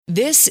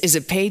This is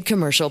a paid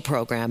commercial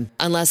program.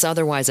 Unless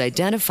otherwise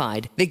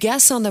identified, the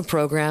guests on the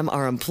program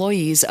are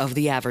employees of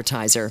the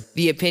advertiser.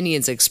 The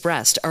opinions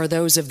expressed are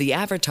those of the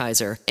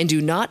advertiser and do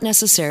not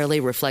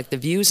necessarily reflect the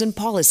views and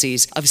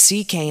policies of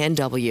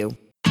CKNW.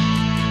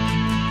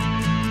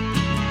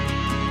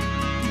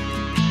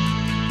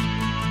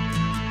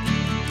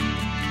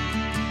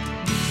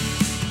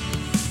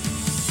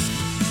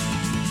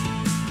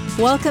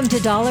 Welcome to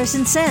Dollars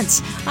and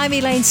Cents. I'm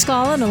Elaine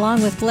Scollin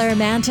along with Blair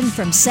Manton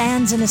from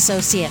Sands &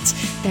 Associates.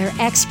 They're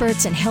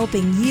experts in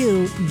helping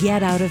you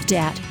get out of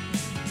debt.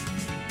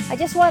 I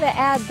just want to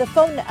add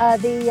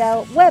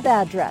the web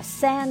address,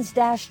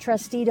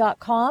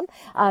 sands-trustee.com,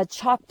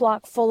 chock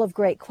block full of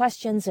great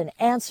questions and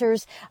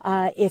answers.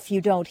 If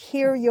you don't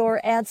hear your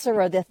answer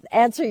or the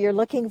answer you're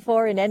looking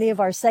for in any of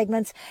our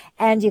segments,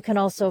 and you can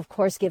also, of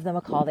course, give them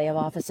a call. They have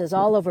offices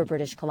all over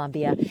British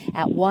Columbia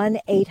at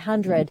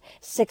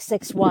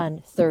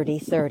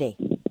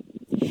 1-800-661-3030.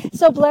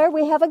 So, Blair,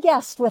 we have a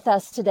guest with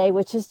us today,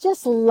 which is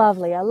just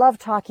lovely. I love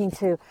talking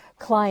to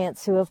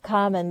clients who have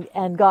come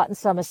and gotten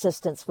some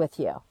assistance with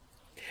you.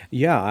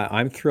 Yeah,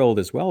 I'm thrilled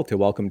as well to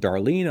welcome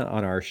Darlene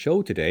on our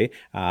show today,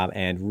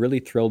 and really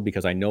thrilled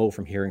because I know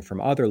from hearing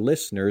from other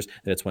listeners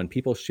that it's when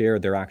people share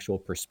their actual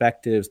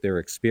perspectives, their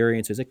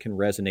experiences, it can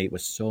resonate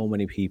with so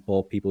many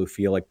people who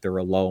feel like they're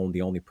alone,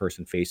 the only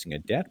person facing a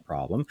debt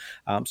problem.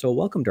 So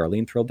welcome,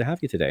 Darlene. Thrilled to have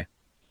you today.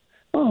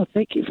 Oh,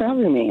 thank you for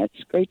having me.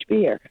 It's great to be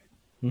here.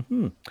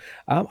 Mm-hmm.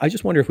 I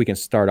just wonder if we can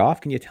start off.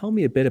 Can you tell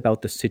me a bit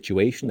about the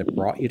situation that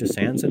brought you to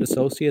Sands &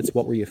 Associates?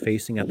 What were you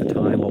facing at the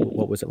time?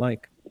 What was it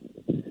like?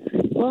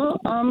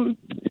 Well,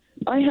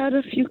 I had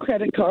a few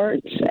credit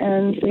cards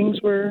and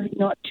things were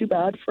not too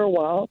bad for a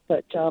while,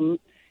 but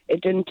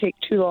it didn't take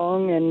too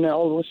long, and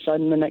all of a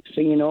sudden, the next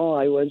thing you know,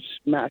 I was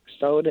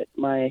maxed out at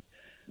my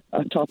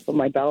top of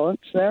my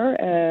balance there,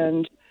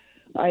 and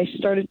I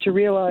started to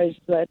realize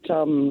that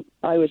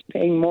I was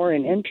paying more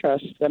in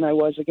interest than I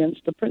was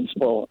against the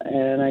principal,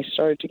 and I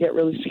started to get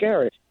really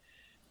scared.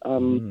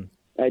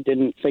 I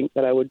didn't think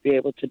that I would be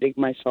able to dig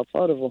myself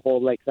out of a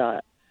hole like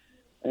that,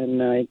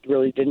 and I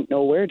really didn't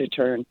know where to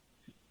turn.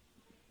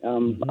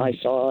 I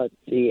saw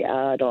the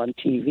ad on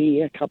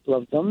TV, a couple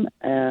of them,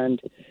 and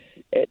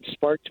it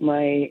sparked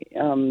my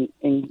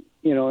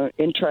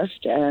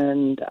interest,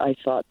 and I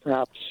thought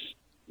perhaps,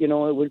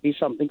 it would be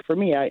something for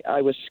me.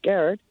 I was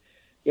scared.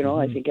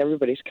 I think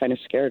everybody's kind of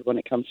scared when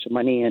it comes to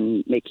money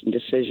and making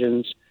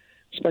decisions,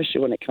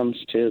 especially when it comes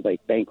to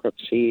like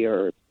bankruptcy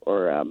or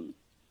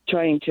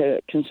trying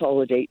to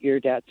consolidate your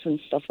debts and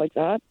stuff like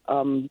that.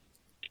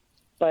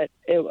 But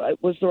it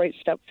was the right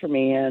step for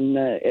me, and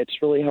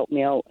it's really helped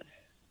me out.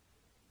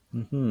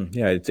 Mm-hmm.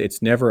 Yeah,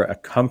 it's never a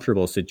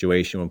comfortable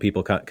situation when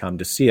people come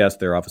to see us.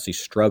 They're obviously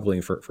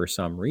struggling for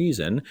some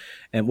reason.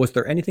 And was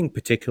there anything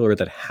particular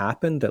that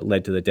happened that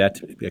led to the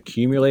debt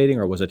accumulating,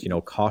 or was it,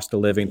 cost of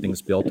living,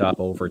 things built up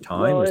over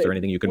time? Well, is there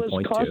anything you can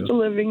point to? It was cost of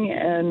living,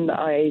 and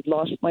I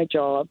lost my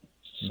job,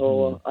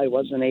 so I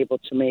wasn't able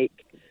to make,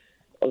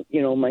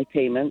 my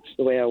payments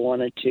the way I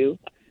wanted to.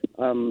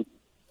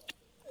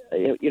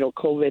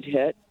 COVID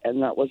hit,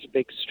 and that was a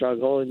big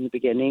struggle in the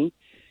beginning.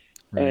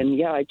 Right.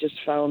 And I just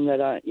found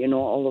that,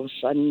 all of a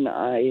sudden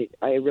I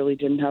really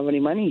didn't have any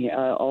money.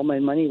 All my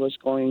money was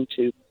going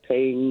to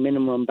paying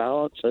minimum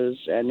balances,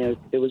 and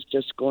it was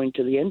just going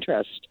to the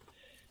interest.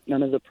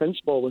 None of the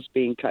principal was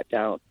being cut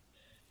down.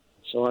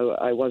 So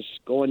I was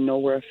going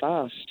nowhere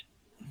fast.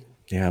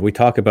 Yeah, we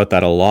talk about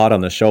that a lot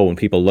on the show when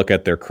people look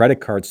at their credit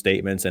card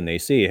statements and they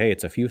see, hey,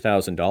 it's a few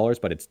 $1,000s,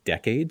 but it's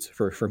decades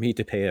for me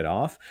to pay it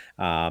off.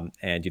 And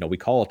we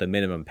call it the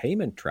minimum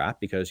payment trap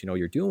because,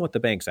 you're doing what the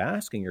bank's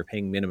asking, you're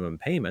paying minimum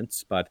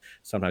payments, but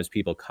sometimes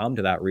people come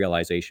to that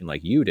realization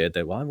like you did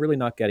that, well, I'm really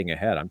not getting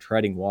ahead. I'm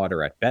treading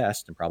water at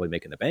best and probably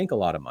making the bank a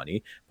lot of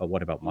money, but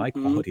what about my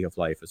quality of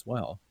life as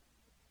well?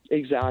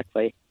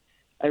 Exactly.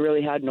 I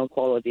really had no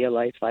quality of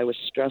life. I was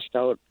stressed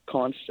out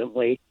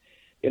constantly.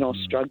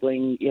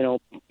 Struggling,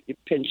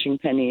 pinching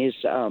pennies,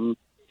 robbing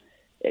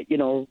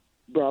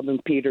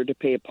Peter to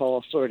pay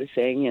Paul sort of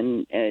thing.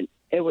 And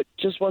it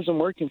just wasn't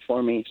working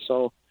for me.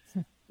 So,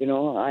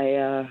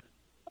 I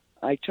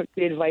took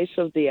the advice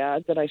of the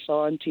ad that I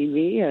saw on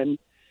TV and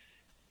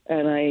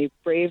I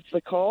braved the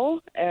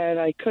call, and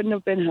I couldn't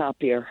have been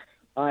happier.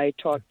 I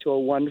talked to a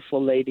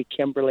wonderful lady,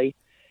 Kimberly,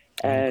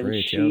 and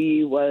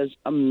she was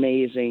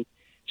amazing.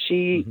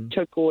 She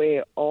took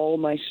away all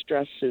my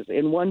stresses.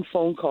 In one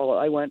phone call,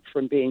 I went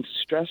from being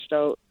stressed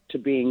out to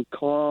being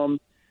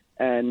calm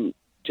and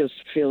just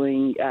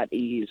feeling at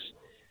ease.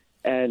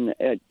 And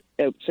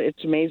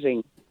it's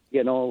amazing,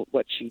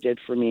 what she did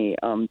for me.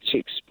 She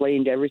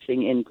explained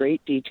everything in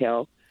great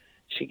detail.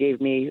 She gave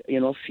me,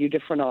 a few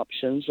different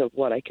options of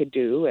what I could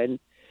do, and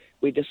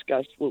we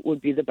discussed what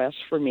would be the best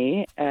for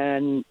me.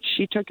 And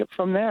she took it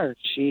from there.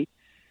 She,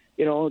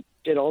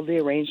 did all the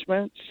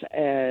arrangements,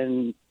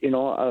 and,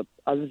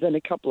 other than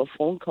a couple of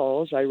phone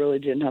calls, I really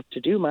didn't have to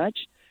do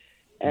much.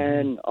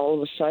 And all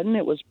of a sudden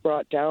it was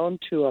brought down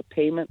to a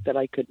payment that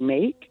I could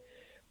make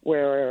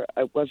where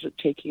I wasn't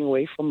taking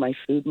away from my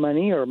food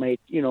money or my,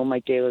 my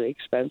daily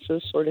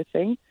expenses sort of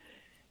thing.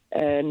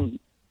 And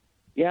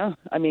yeah,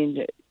 I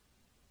mean,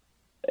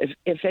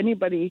 if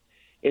anybody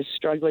is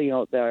struggling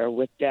out there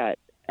with debt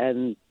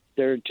and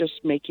they're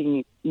just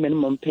making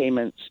minimum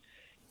payments,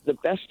 the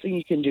best thing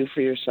you can do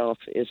for yourself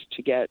is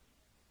to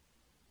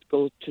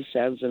go to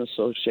Sands and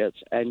Associates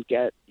and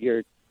get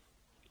your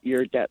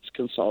debts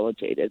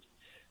consolidated,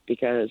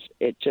 because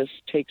it just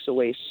takes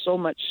away so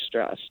much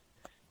stress,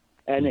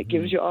 and it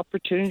gives you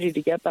opportunity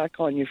to get back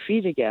on your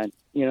feet again.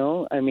 You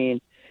know, I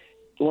mean,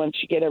 once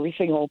you get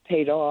everything all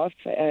paid off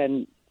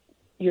and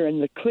you're in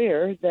the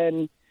clear,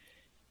 then,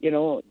 you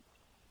know,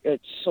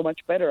 it's so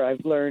much better.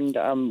 I've learned,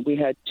 we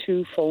had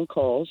 2 phone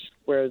calls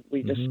where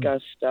we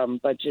discussed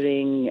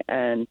budgeting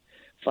and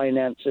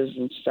finances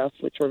and stuff,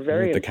 which were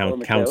very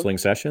informative. Counseling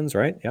sessions,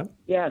 right? Yeah.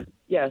 Yeah.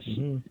 Yes.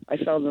 I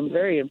found them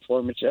very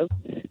informative,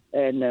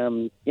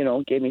 and, you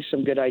know, gave me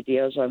some good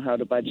ideas on how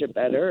to budget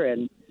better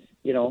and,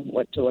 you know,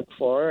 what to look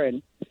for.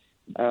 And,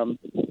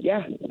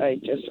 yeah,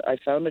 I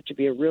found it to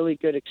be a really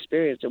good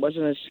experience. It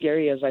wasn't as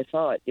scary as I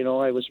thought. You know,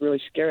 I was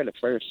really scared at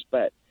first,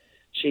 but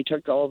she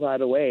took all that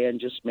away and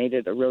just made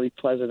it a really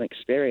pleasant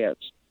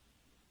experience.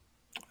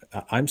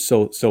 I'm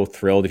so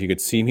thrilled. If you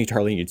could see me,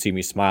 Darlene, you'd see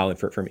me smiling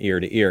from ear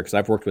to ear, because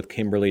I've worked with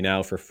Kimberly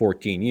now for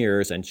 14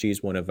 years, and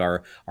she's one of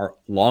our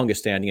longest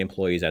standing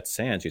employees at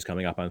Sands. She's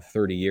coming up on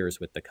 30 years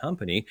with the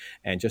company.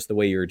 And just the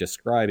way you're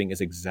describing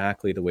is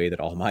exactly the way that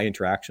all my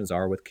interactions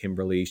are with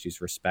Kimberly. She's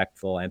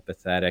respectful,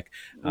 empathetic,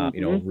 you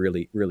know,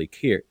 really, really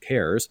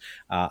cares.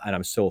 And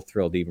I'm so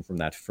thrilled, even from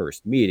that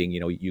first meeting, you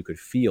know, you could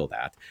feel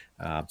that.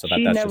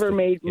 She never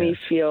made me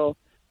feel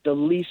the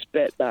least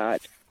bit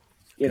bad.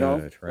 You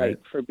know, right?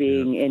 Like for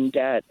being in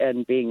debt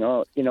and being,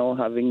 you know,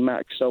 having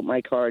maxed out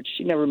my card.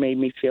 She never made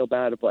me feel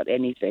bad about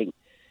anything.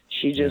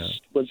 She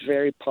just was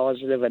very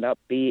positive and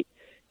upbeat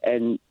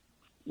and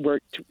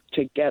worked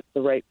to get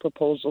the right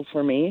proposal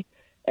for me.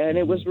 And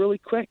it was really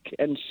quick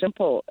and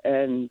simple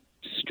and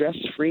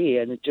stress-free.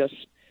 And it just,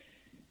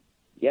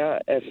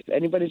 if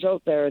anybody's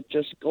out there,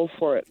 just go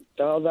for it.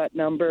 Dial that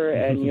number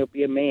and you'll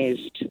be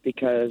amazed,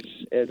 because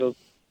it'll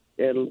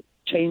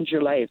change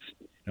your life.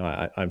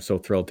 No, I'm so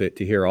thrilled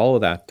to hear all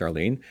of that,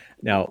 Darlene.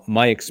 Now,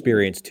 my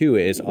experience too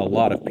is a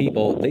lot of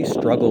people, they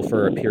struggle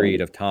for a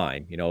period of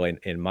time. You know,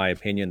 in my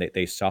opinion,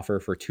 they suffer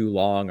for too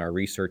long. Our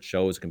research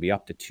shows it can be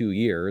up to 2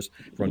 years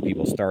from when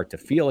people start to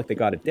feel like they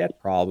got a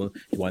debt problem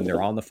to when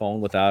they're on the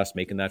phone with us,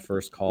 making that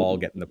first call,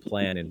 getting the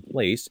plan in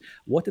place.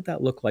 What did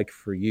that look like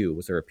for you?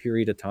 Was there a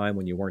period of time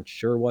when you weren't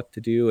sure what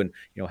to do? And,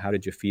 you know, how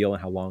did you feel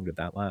and how long did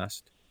that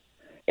last?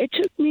 It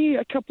took me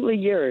a couple of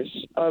years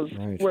of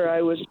where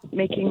I was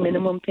making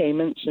minimum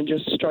payments and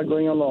just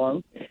struggling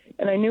along.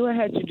 And I knew I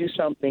had to do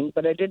something,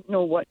 but I didn't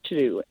know what to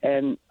do.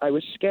 And I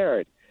was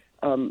scared.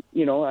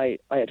 You know, I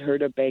had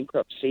heard of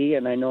bankruptcy,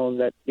 and I know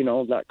that, you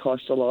know, that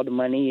costs a lot of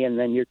money, and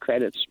then your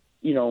credit's,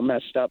 you know,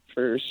 messed up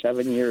for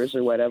 7 years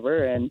or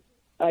whatever. And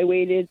I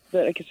waited,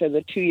 like I said,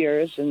 the 2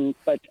 years.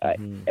 But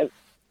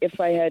if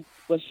I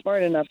was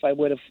smart enough, I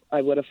would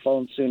have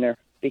phoned sooner,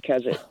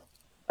 because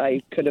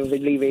I could have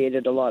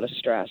alleviated a lot of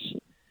stress.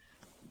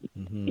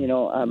 You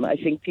know, I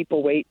think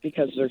people wait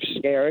because they're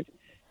scared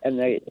and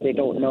they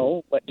don't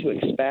know what to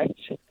expect,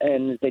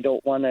 and they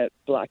don't want a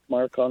black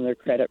mark on their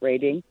credit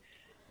rating.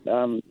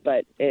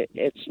 But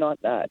it's not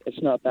that.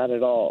 It's not that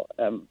at all.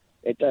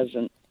 It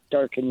doesn't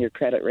darken your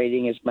credit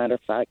rating. As a matter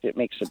of fact, it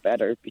makes it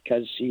better,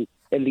 because you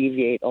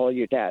alleviate all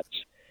your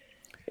debts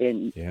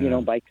you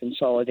know, by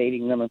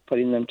consolidating them and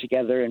putting them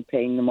together and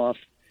paying them off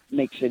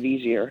makes it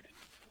easier.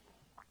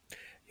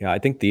 Yeah, I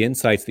think the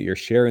insights that you're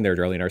sharing there,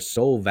 Darlene, are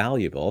so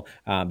valuable,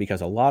 because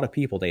a lot of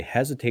people, they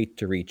hesitate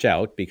to reach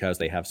out because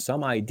they have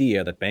some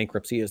idea that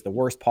bankruptcy is the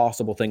worst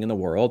possible thing in the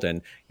world. And,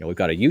 you know, we've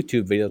got a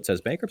YouTube video that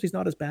says bankruptcy is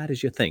not as bad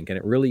as you think. And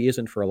it really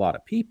isn't for a lot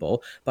of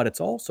people, but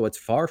it's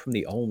far from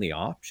the only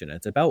option.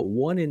 It's about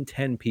 1 in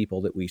 10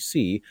 people that we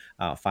see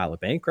file a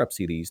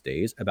bankruptcy these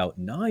days. About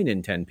 9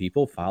 in 10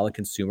 people file a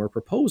consumer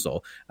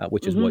proposal,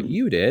 which is what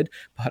you did.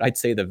 But I'd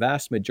say the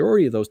vast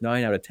majority of those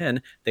 9 out of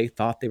 10, they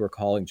thought they were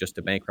calling just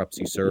a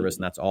bankruptcy service,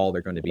 and that's all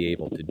they're going to be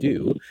able to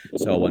do.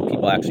 So when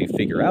people actually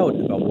figure out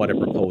about what a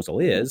proposal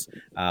is,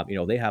 you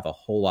know, they have a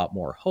whole lot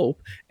more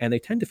hope, and they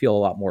tend to feel a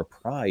lot more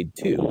pride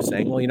too,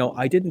 saying, well, you know,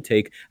 I didn't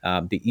take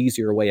the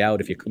easier way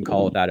out, if you can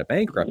call it that, a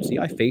bankruptcy.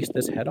 I faced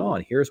this head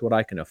on. Here's what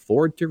I can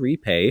afford to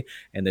repay,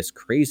 and this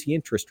crazy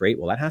interest rate,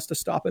 well, that has to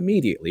stop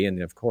immediately.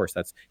 And of course,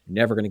 you're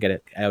never going to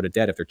get out of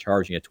debt if they're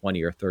charging a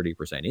 20 or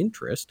 30%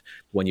 interest.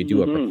 When you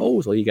do a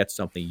proposal, you get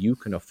something you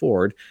can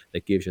afford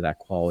that gives you that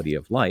quality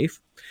of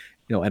life.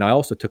 You know, and I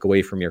also took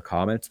away from your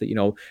comments that, you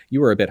know,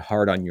 you were a bit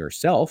hard on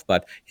yourself,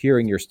 but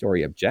hearing your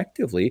story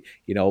objectively,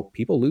 you know,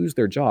 people lose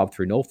their job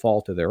through no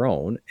fault of their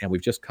own. And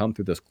we've just come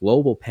through this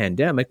global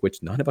pandemic,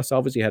 which none of us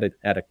obviously had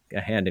a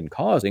hand in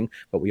causing,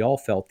 but we all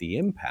felt the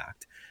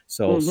impact.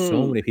 So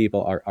many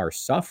people are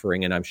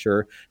suffering, and I'm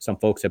sure some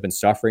folks have been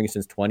suffering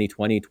since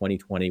 2020,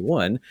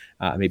 2021.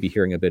 Maybe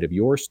hearing a bit of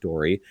your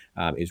story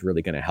is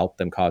really going to help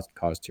them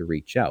cause to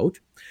reach out.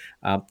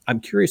 I'm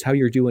curious how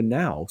you're doing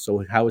now.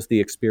 So how has the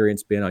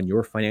experience been on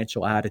your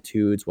financial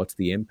attitudes? What's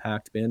the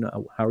impact been?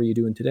 How are you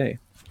doing today?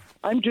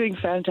 I'm doing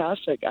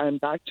fantastic. I'm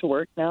back to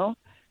work now,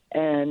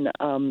 and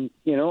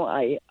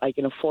I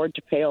can afford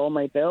to pay all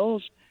my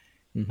bills.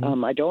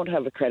 Mm-hmm. I don't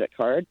have a credit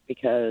card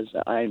because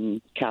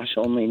I'm cash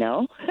only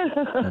now.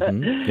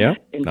 Mm-hmm. Yeah,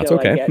 until that's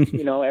okay. I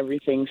get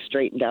everything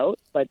straightened out.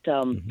 But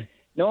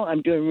no,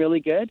 I'm doing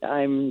really good.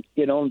 I'm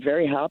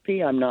very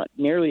happy. I'm not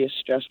nearly as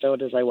stressed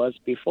out as I was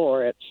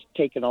before. It's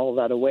taken all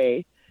that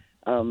away.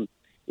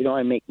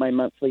 I make my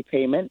monthly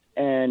payment,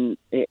 and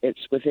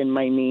it's within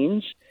my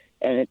means,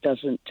 and it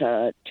doesn't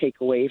take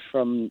away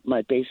from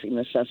my basic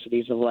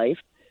necessities of life.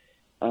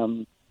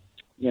 I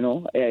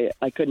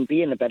couldn't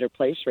be in a better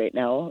place right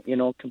now,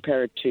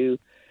 compared to,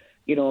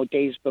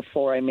 days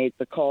before I made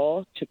the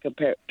call to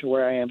compare to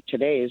where I am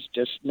today is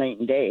just night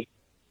and day.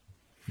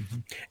 Mm-hmm.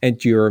 And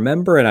do you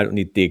remember, and I don't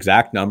need the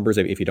exact numbers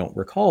if you don't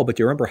recall, but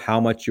do you remember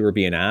how much you were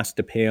being asked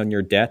to pay on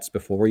your debts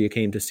before you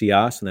came to see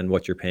us, and then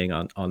what you're paying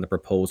on the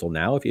proposal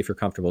now, if you're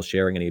comfortable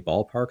sharing any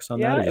ballparks on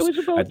that? Yeah, it was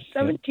about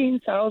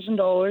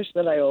 $17,000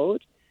 that I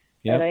owed,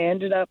 and I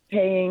ended up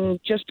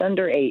paying just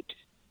under $8,000.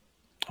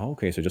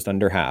 Okay, so just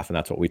under half, and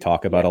that's what we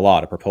talk about a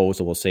lot. A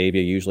proposal will save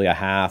you usually a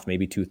half,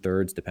 maybe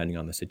 2/3, depending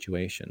on the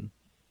situation.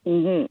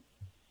 Mm-hmm.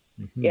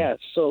 Mm-hmm. Yeah,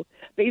 so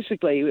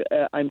basically,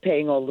 I'm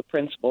paying all the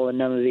principal and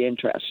none of the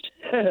interest.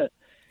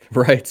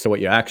 Right, so what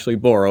you actually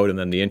borrowed, and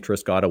then the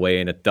interest got away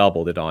and it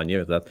doubled it on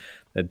you.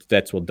 That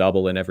debts will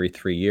double in every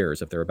 3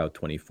 years if they're about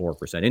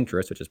 24%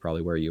 interest, which is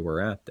probably where you were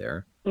at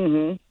there.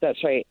 Mm-hmm.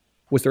 That's right.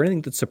 Was there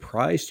anything that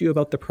surprised you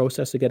about the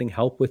process of getting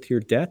help with your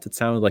debt? It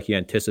sounded like you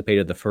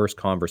anticipated the first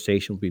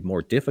conversation would be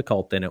more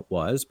difficult than it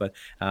was, but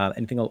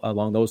anything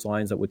along those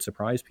lines that would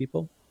surprise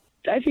people?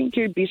 I think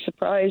you'd be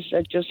surprised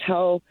at just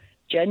how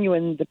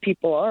genuine the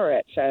people are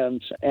at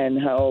SANS, and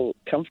how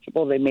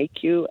comfortable they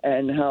make you,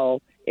 and how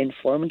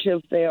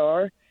informative they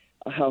are,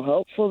 how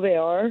helpful they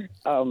are.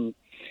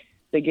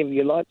 They give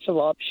you lots of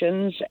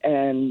options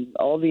and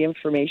all the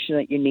information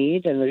that you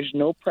need, and there's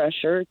no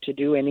pressure to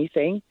do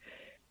anything.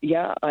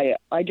 Yeah,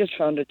 I just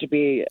found it to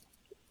be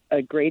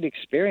a great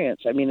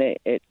experience. I mean,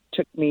 it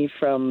took me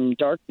from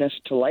darkness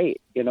to light,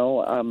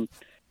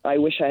 I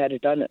wish I had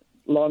done it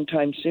a long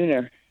time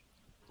sooner.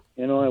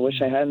 I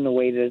wish I hadn't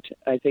waited.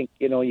 I think,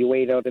 you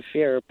wait out of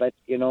fear, but,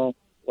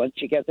 once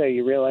you get there,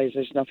 you realize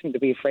there's nothing to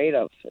be afraid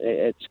of.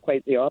 It's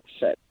quite the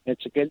opposite.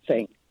 It's a good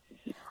thing.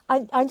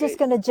 I'm just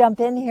going to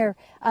jump in here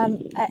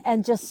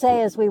and just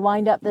say, as we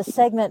wind up this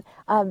segment,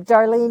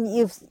 Darlene,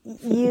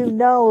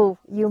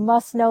 you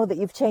must know that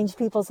you've changed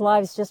people's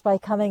lives just by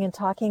coming and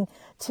talking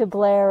to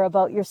Blair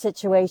about your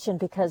situation,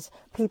 because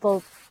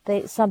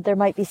there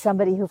might be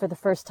somebody who for the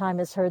first time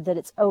has heard that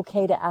it's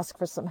okay to ask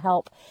for some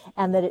help,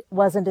 and that it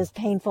wasn't as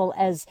painful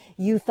as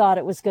you thought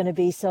it was going to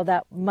be. So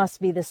that must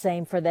be the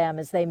same for them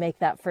as they make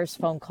that first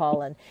phone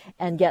call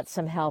and get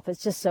some help.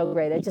 It's just so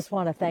great. I just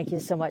want to thank you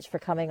so much for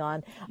coming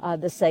on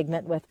the segment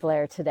with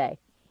Blair today.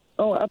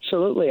 Oh,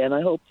 absolutely. And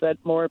I hope that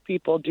more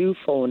people do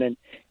phone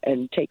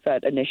and take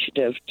that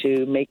initiative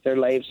to make their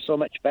lives so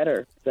much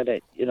better than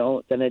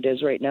it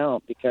is right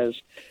now, because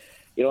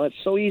it's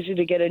so easy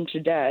to get into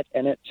debt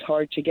and it's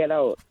hard to get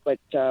out. But,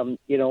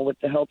 with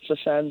the help of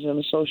SANS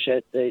and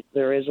Associates,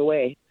 there is a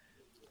way.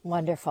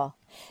 Wonderful.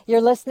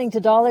 You're listening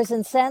to Dollars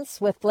and Cents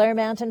with Blair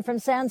Manton from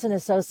SANS and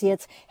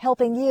Associates,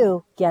 helping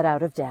you get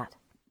out of debt.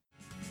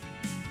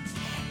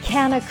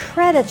 Can a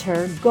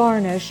creditor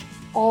garnish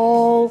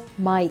all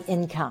my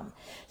income?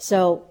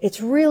 So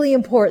it's really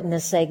important,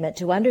 this segment,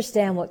 to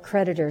understand what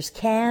creditors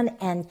can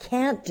and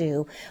can't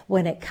do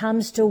when it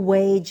comes to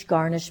wage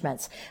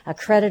garnishments. A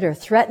creditor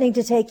threatening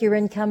to take your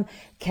income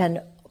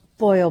can,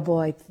 boy, oh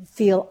boy,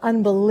 feel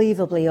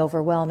unbelievably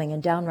overwhelming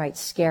and downright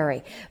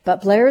scary.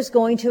 But Blair is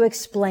going to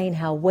explain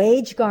how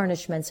wage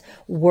garnishments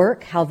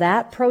work, how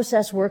that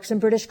process works in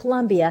British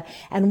Columbia,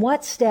 and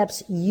what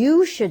steps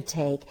you should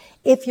take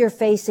if you're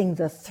facing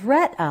the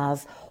threat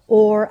of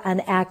or an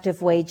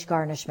active wage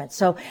garnishment.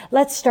 So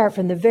let's start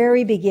from the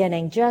very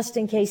beginning, just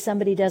in case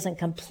somebody doesn't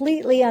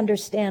completely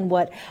understand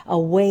what a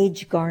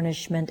wage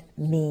garnishment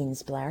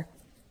means, Blair.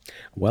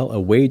 Well, a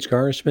wage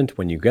garnishment,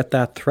 when you get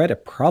that threat,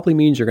 it probably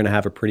means you're going to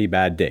have a pretty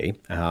bad day,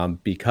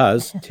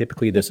 because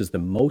typically this is the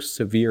most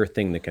severe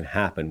thing that can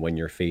happen when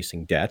you're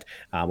facing debt.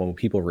 When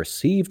people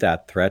receive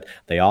that threat,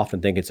 they often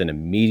think it's an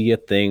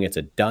immediate thing. It's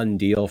a done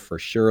deal for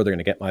sure. They're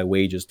going to get my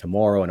wages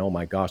tomorrow. And oh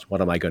my gosh,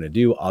 what am I going to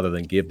do other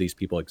than give these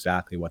people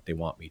exactly what they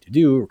want me to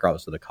do,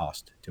 regardless of the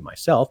cost to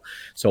myself?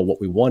 So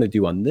what we want to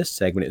do on this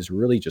segment is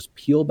really just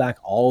peel back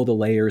all the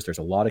layers. There's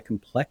a lot of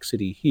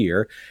complexity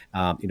here.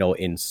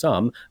 In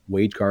some,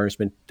 wage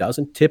garnishment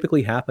doesn't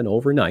typically happen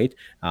overnight.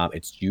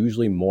 It's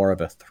usually more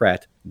of a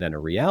threat than a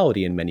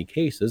reality in many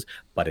cases,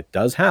 but it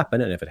does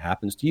happen. And if it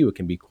happens to you, it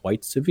can be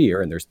quite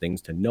severe. And there's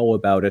things to know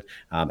about it,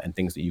 and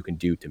things that you can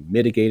do to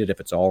mitigate it if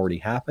it's already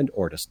happened,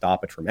 or to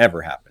stop it from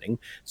ever happening.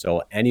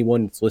 So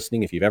anyone that's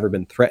listening, if you've ever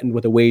been threatened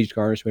with a wage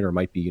garnishment or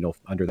might be,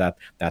 under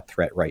that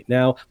threat right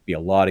now, be a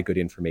lot of good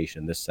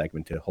information in this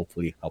segment to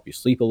hopefully help you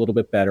sleep a little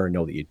bit better and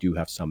know that you do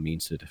have some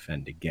means to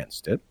defend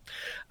against it.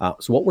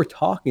 So what we're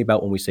talking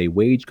about when we say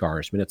wage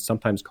garnishment, it's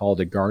sometimes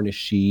called a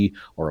garnishee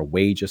or a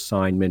wage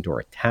assignment or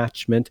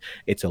attachment.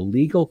 It's a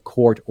legal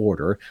court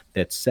order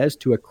that says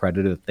to a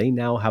creditor that they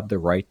now have the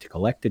right to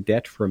collect a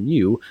debt from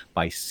you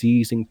by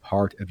seizing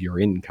part of your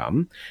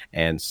income.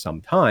 And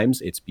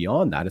sometimes it's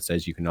beyond that. It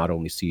says you can not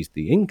only seize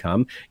the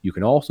income, you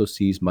can also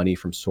seize money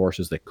from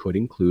sources that could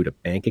include a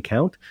bank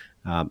account,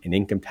 an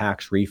income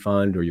tax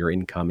refund, or your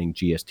incoming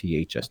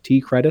GST,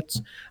 HST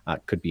credits.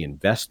 Could be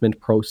investment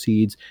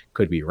proceeds,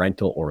 could be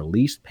rental or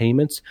lease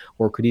payments,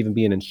 or could even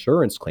be an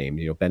insurance claim.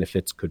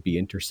 Benefits could be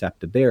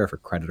intercepted there if a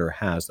creditor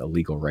has a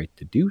legal right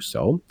to do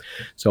so.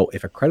 So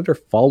if a creditor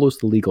follows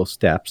the legal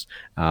steps,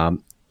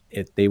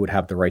 they would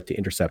have the right to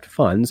intercept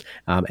funds,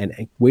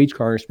 and wage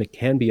garnishment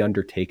can be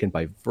undertaken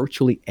by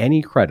virtually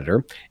any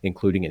creditor,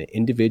 including an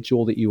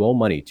individual that you owe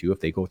money to.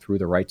 If they go through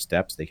the right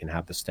steps, they can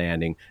have the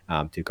standing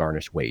to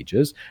garnish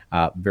wages.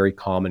 Very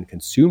common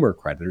consumer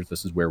creditors,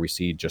 this is where we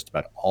see just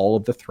about all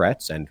of the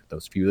threats, and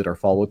those few that are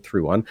followed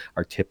through on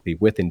are typically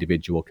with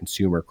individual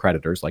consumer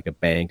creditors like a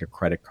bank, a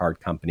credit card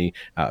company,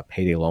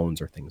 payday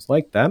loans, or things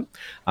like that.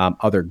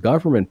 Other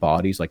government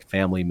bodies like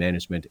Family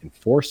Management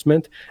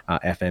Enforcement,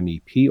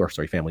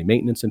 Family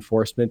Maintenance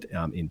Enforcement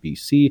in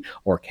BC,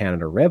 or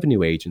Canada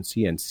Revenue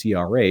Agency and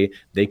CRA,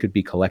 they could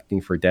be collecting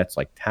for debts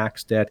like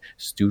tax debt,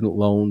 student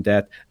loan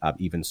debt,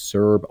 even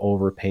CERB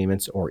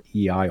overpayments or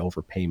EI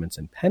overpayments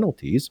and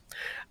penalties.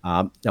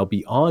 Now,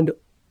 beyond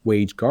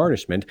wage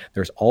garnishment,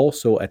 there's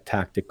also a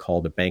tactic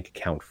called a bank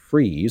account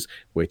freeze,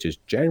 which is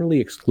generally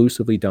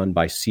exclusively done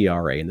by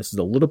CRA. And this is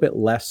a little bit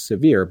less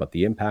severe, but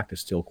the impact is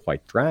still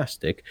quite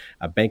drastic.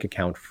 A bank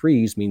account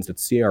freeze means that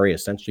CRA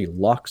essentially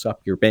locks up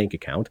your bank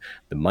account.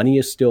 The money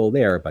is still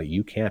there, but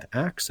you can't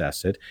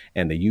access it.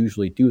 And they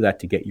usually do that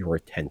to get your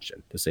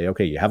attention, to say,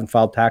 okay, you haven't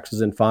filed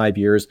taxes in 5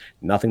 years.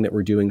 Nothing that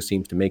we're doing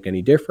seems to make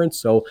any difference.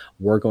 So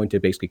we're going to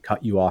basically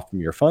cut you off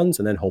from your funds.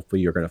 And then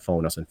hopefully you're going to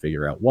phone us and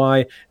figure out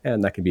why.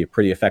 And that can be a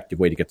pretty effective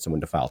way to get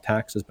someone to file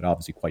taxes, but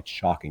obviously quite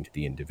shocking to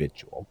the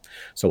individual.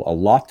 So a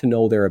lot to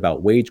know there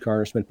about wage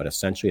garnishment, but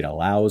essentially it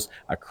allows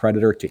a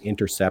creditor to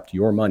intercept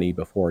your money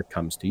before it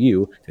comes to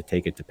you to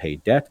take it to pay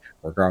debt,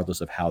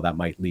 regardless of how that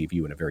might leave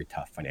you in a very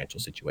tough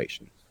financial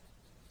situation.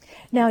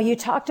 Now, you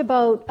talked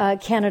about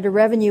Canada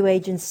Revenue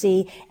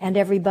Agency and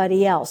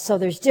everybody else. So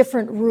there's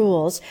different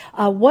rules.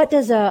 What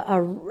does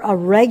a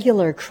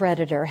regular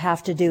creditor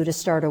have to do to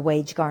start a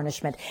wage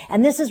garnishment?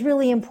 And this is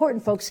really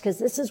important, folks, because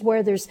this is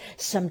where there's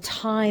some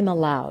time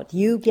allowed.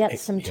 You get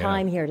some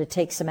time here to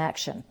take some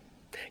action.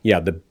 Yeah,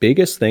 the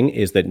biggest thing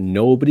is that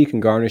nobody can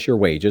garnish your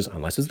wages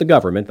unless it's the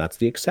government. That's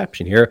the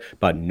exception here.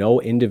 But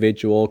no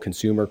individual,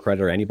 consumer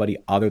creditor, anybody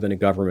other than a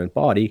government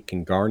body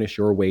can garnish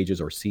your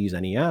wages or seize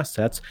any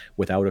assets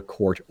without a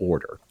court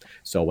order.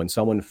 So when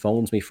someone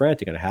phones me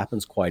frantic, and it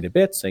happens quite a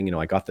bit, saying,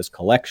 I got this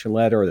collection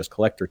letter, or this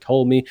collector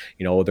told me,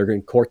 they're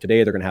in court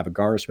today, they're going to have a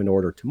garnishment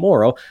order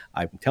tomorrow.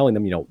 I'm telling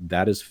them,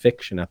 that is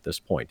fiction at this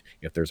point.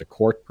 If there's a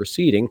court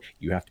proceeding,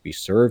 you have to be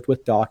served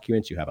with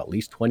documents. You have at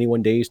least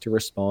 21 days to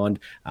respond.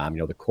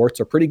 The courts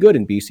are pretty good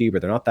in BC,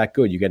 but they're not that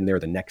good. You get in there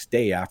the next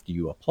day after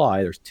you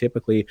apply. There's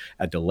typically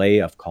a delay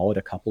of, call it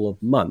a couple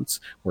of months,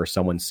 where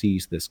someone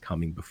sees this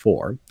coming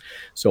before.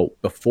 So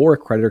before a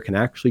creditor can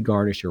actually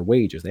garnish your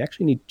wages, they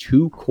actually need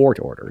 2 court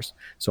orders.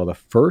 So the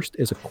first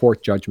is a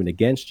court judgment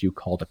against you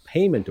called a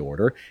payment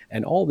order.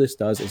 And all this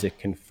does is it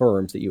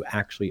confirms that you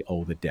actually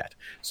owe the debt.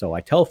 So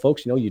I tell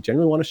folks, you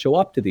generally want to show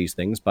up to these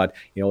things, but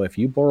if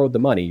you borrowed the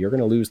money, you're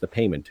going to lose the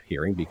payment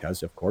hearing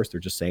because, of course, they're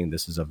just saying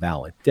this is a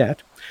valid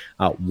debt.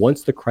 Once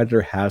the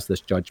creditor has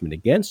this judgment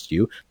against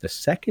you, the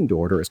second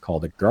order is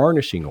called a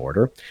garnishing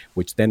order,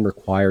 which then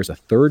requires a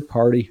third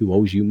party who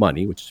owes you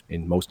money, which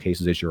in most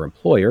cases is your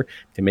employer,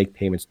 to make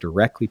payments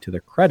directly to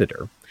the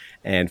creditor.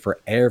 And for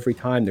every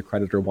time the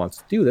creditor wants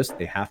to do this,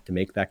 they have to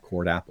make that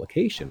court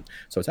application.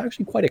 So it's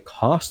actually quite a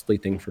costly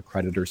thing for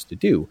creditors to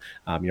do.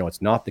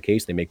 It's not the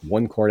case they make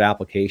one court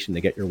application,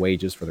 they get your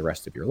wages for the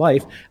rest of your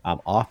life.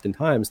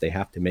 Oftentimes they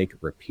have to make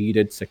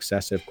repeated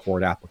successive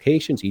court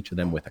applications, each of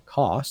them with a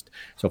cost.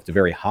 So if it's a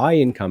very high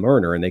income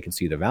earner and they can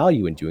see the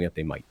value in doing it,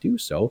 they might do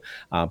so.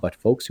 But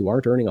folks who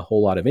aren't earning a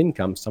whole lot of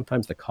income,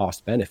 sometimes the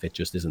cost benefit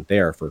just isn't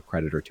there for a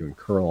creditor to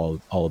incur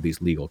all of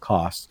these legal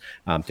costs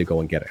to go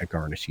and get a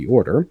garnishee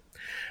order.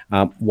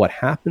 What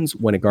happens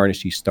when a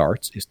garnishee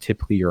starts is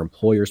typically your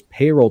employer's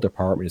payroll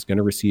department is going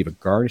to receive a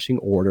garnishing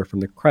order from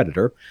the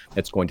creditor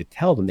that's going to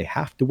tell them they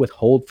have to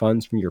withhold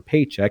funds from your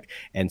paycheck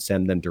and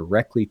send them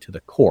directly to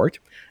the court.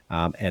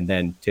 And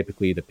then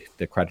typically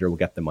the creditor will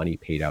get the money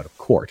paid out of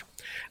court.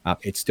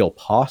 It's still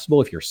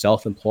possible if you're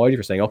self-employed, if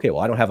you're saying, okay,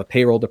 well, I don't have a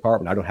payroll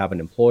department, I don't have an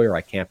employer,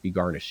 I can't be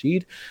garnished.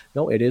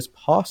 No, it is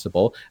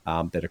possible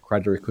that a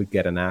creditor could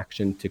get an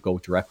action to go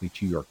directly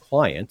to your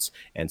clients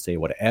and say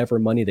whatever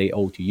money they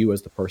owe to you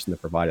as the person that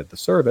provided the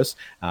service,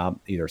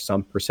 either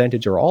some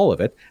percentage or all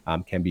of it,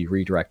 can be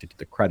redirected to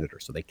the creditor.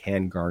 So they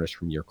can garnish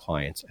from your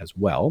clients as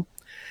well.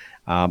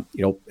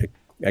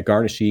 a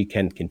garnishee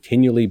can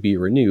continually be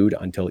renewed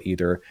until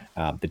either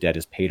the debt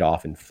is paid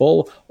off in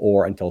full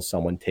or until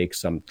someone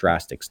takes some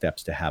drastic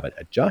steps to have it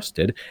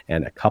adjusted.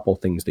 And a couple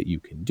things that you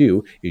can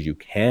do is you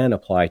can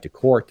apply to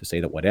court to say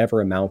that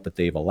whatever amount that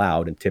they've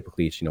allowed, and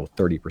typically it's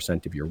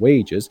 30% of your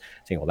wages,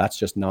 saying, well, that's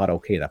just not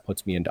okay. That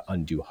puts me into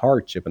undue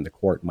hardship, and the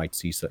court might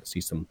see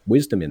some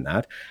wisdom in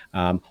that.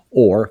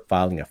 Or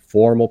filing a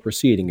formal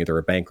proceeding, either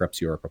a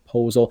bankruptcy or a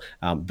proposal,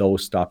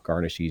 those stop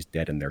garnishees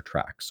dead in their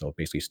tracks. So it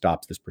basically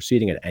stops this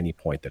proceeding at any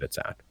point that it's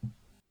at.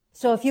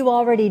 So if you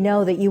already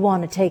know that you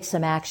want to take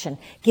some action,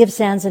 give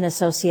Sands &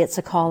 Associates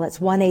a call. It's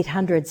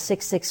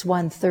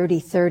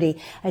 1-800-661-3030.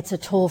 It's a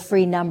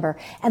toll-free number,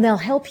 and they'll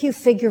help you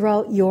figure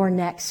out your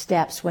next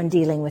steps when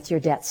dealing with your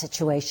debt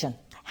situation.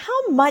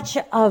 How much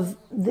of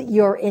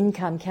your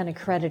income can a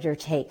creditor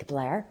take,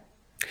 Blair?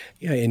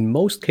 Yeah, in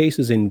most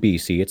cases in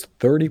BC, it's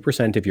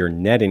 30% of your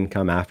net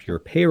income after your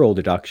payroll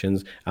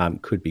deductions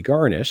could be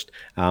garnished,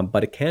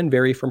 but it can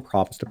vary from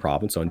province to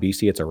province. So in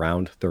BC, it's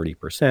around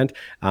 30%,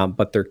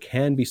 but there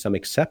can be some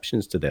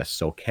exceptions to this.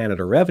 So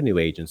Canada Revenue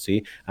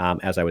Agency,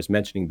 as I was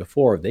mentioning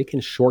before, they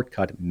can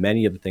shortcut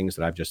many of the things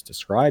that I've just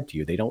described to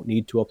you. They don't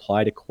need to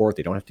apply to court.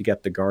 They don't have to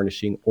get the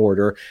garnishing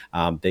order.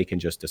 They can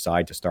just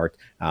decide to start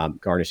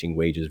garnishing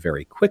wages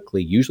very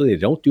quickly. Usually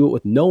they don't do it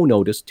with no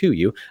notice to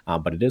you,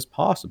 but it is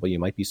possible. You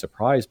might be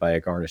surprised by a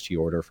garnishee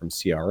order from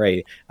CRA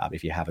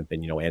if you haven't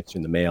been,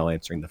 answering the mail,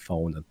 answering the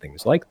phone, and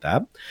things like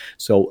that.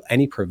 So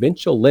any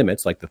provincial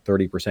limits, like the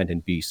 30%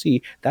 in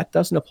BC, that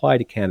doesn't apply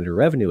to Canada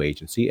Revenue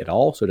Agency. It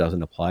also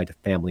doesn't apply to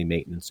family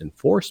maintenance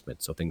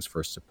enforcement. So things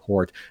for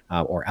support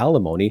or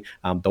alimony,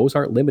 those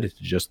aren't limited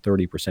to just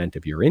 30%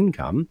 of your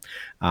income.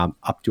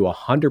 Up to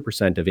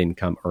 100% of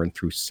income earned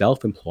through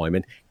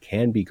self-employment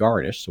can be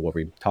garnished. So what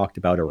we talked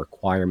about, a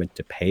requirement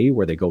to pay,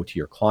 where they go to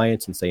your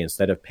clients and say,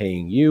 instead of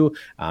paying you,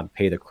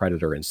 pay the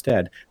creditor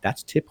instead,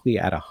 that's typically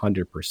at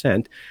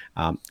 100%.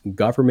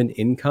 Government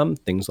income,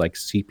 things like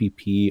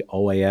CPP,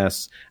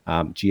 OAS,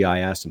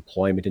 GIS,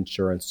 employment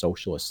insurance,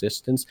 social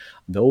assistance,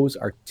 those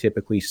are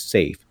typically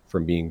safe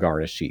from being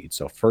garnished.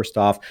 So first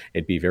off,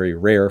 it'd be very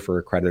rare for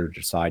a creditor to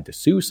decide to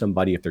sue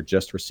somebody if they're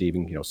just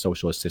receiving,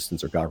 social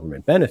assistance or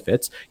government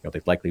benefits.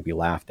 They'd likely be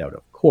laughed out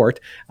of court.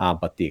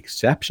 But the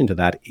exception to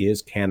that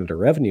is Canada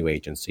Revenue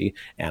Agency.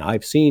 And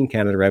I've seen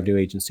Canada Revenue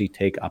Agency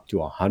take up to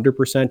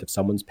 100% of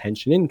someone's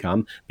pension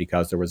income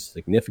because there was a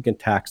significant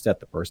tax debt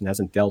the person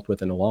hasn't dealt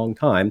with in a long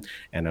time.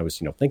 And I was,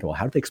 thinking, well,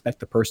 how do they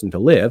expect the person to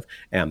live?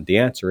 And the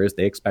answer is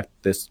they expect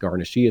this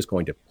garnishee is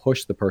going to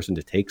push the person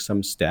to take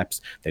some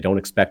steps. They don't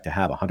expect to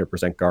have 100%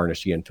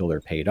 garnishee until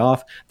they're paid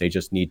off. They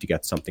just need to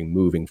get something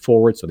moving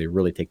forward. So they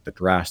really take the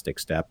drastic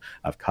step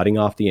of cutting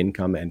off the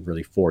income and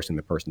really forcing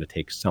the person to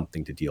take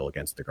something to deal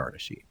against the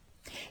garnishee.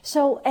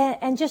 So,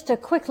 and just a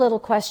quick little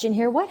question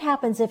here. What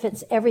happens if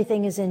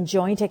everything is in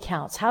joint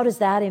accounts? How does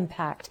that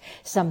impact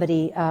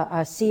somebody,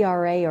 a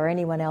CRA or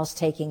anyone else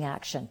taking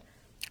action?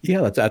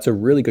 Yeah, that's a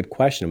really good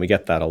question. We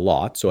get that a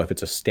lot. So if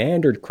it's a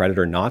standard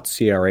creditor, not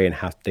CRA, and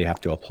they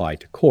have to apply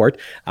to court,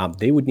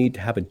 they would need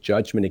to have a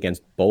judgment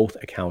against both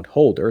account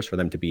holders for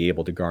them to be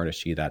able to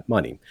garnishee that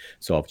money.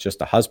 So if just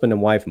a husband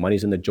and wife,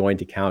 money's in the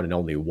joint account and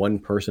only one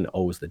person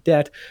owes the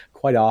debt,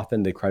 quite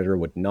often the creditor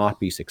would not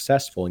be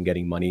successful in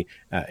getting money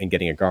and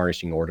getting a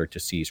garnishing order to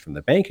seize from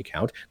the bank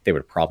account. They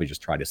would probably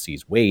just try to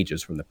seize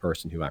wages from the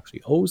person who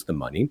actually owes the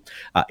money.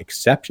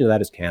 Exception to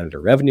that is Canada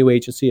Revenue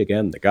Agency.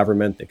 Again, the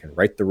government, they can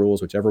write the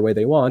rules whichever way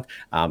they want.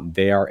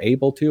 They are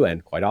able to,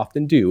 and quite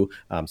often do,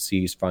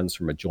 seize funds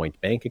from a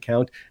joint bank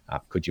account.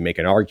 Could you make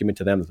an argument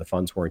to them that the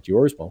funds weren't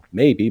yours? Well,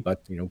 maybe,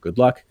 but good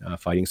luck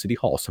fighting City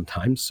Hall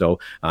sometimes. So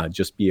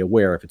just be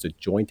aware, if it's a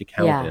joint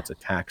account and it's a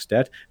tax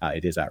debt,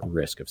 it is at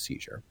risk of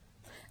seizure.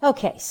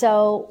 Okay,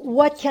 so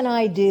what can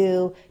I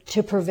do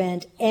to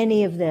prevent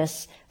any of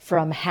this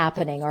from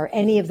happening, or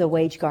any of the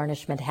wage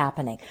garnishment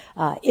happening?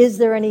 Is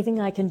there anything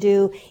I can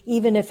do,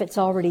 even if it's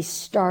already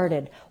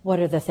started? What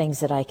are the things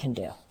that I can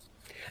do?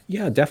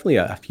 Yeah, definitely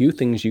a few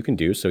things you can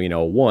do. So,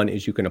 one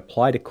is you can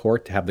apply to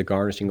court to have the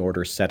garnishing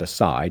order set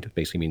aside.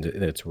 Basically means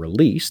that it's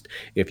released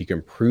if you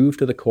can prove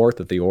to the court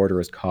that the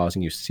order is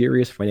causing you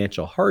serious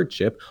financial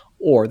hardship,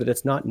 or that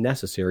it's not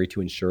necessary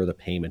to ensure the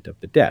payment of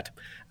the debt.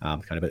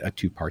 Kind of a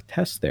two-part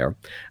test there.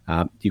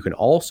 You can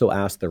also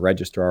ask the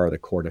registrar or the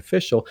court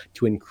official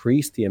to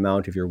increase the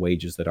amount of your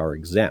wages that are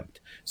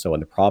exempt. So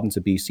in the province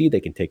of BC, they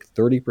can take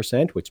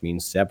 30%, which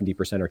means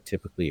 70% are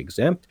typically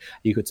exempt.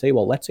 You could say,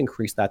 well, let's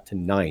increase that to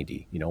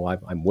 90.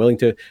 I'm willing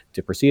to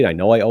proceed. I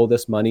know I owe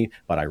this money,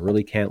 but I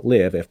really can't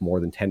live if more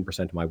than 10%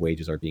 of my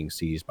wages are being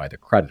seized by the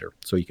creditor.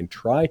 So you can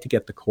try to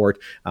get the court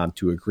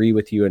to agree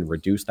with you and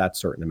reduce that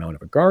certain amount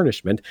of a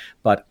garnishment.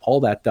 But all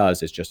that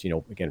does is just,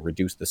 again,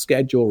 reduce the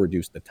schedule,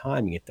 reduce the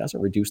timing. It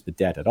doesn't reduce the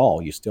debt at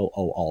all. You still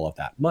owe all of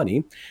that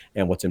money.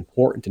 And what's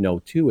important to know,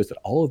 too, is that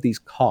all of these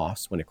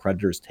costs, when a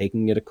creditor is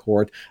taking you to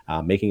court,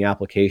 making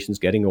applications,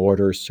 getting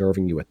orders,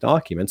 serving you with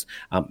documents,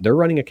 they're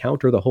running a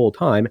counter the whole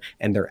time,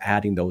 and they're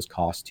adding those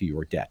costs to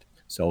your debt.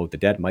 So the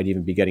debt might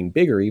even be getting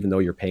bigger, even though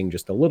you're paying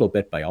just a little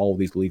bit by all of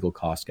these legal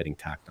costs getting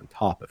tacked on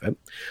top of it.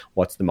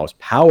 What's the most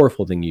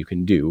powerful thing you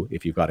can do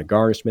if you've got a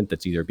garnishment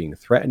that's either being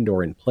threatened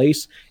or in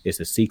place is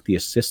to seek the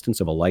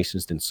assistance of a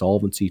licensed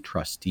insolvency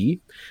trustee.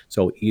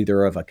 So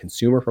either of a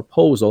consumer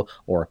proposal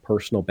or a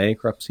personal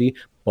bankruptcy,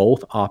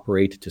 both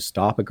operate to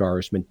stop a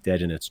garnishment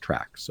dead in its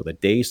tracks. So the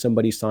day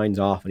somebody signs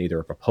off on either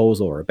a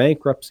proposal or a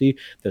bankruptcy,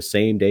 the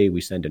same day we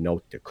send a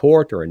note to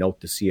court or a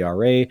note to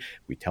CRA,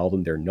 we tell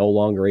them they're no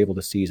longer able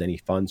to seize any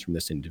funds from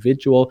this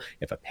individual.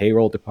 If a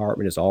payroll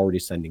department is already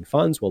sending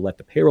funds, we'll let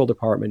the payroll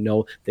department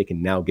know they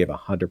can now give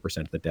 100%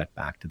 of the debt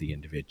back to the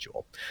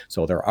individual.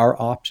 So there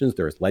are options.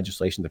 There is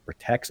legislation that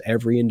protects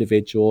every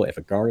individual. If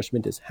a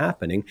garnishment is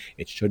happening,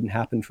 it shouldn't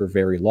happen for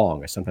very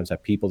long. I sometimes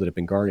have people that have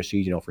been garnished,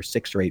 for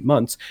 6 or 8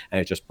 months, and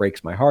it just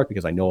breaks my heart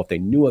because I know if they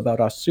knew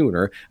about us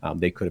sooner,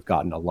 they could have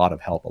gotten a lot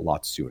of help a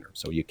lot sooner.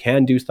 So you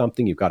can do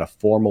something. You've got a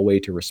formal way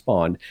to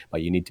respond,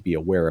 but you need to be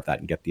aware of that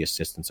and get the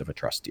assistance of a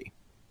trustee.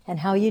 And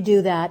how you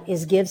do that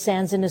is give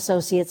Sands &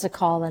 Associates a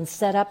call and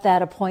set up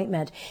that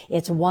appointment.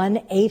 It's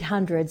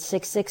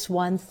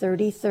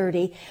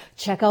 1-800-661-3030.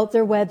 Check out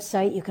their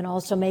website. You can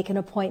also make an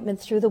appointment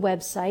through the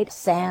website,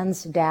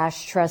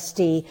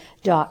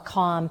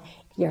 sands-trustee.com.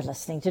 You're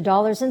listening to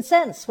Dollars and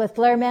Cents with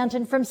Blair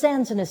Manton from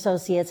Sands &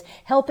 Associates,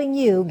 helping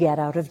you get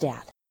out of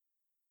debt.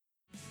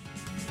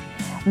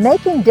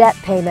 Making debt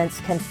payments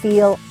can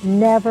feel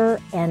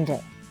never-ending,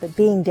 but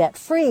being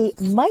debt-free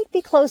might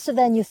be closer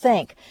than you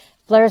think.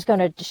 Blair's going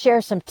to share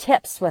some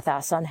tips with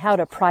us on how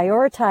to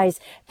prioritize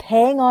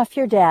paying off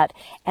your debt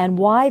and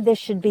why this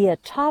should be a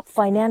top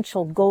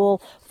financial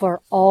goal for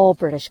all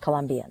British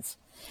Columbians.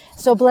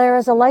 So Blair,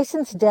 as a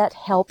licensed debt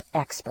help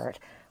expert,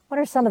 what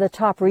are some of the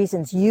top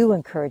reasons you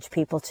encourage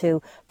people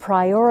to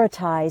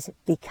prioritize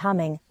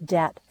becoming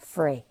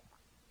debt-free?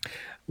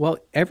 Well,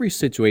 every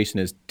situation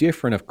is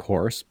different, of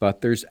course,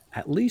 but there's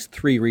at least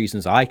 3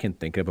 reasons I can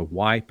think of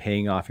why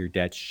paying off your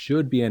debt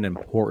should be an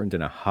important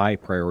and a high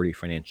priority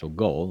financial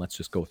goal. Let's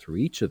just go through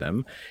each of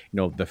them.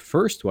 The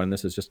first one,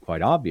 this is just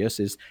quite obvious,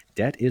 is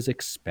debt is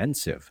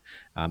expensive.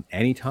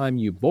 Anytime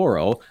you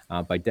borrow,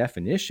 by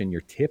definition,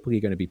 you're typically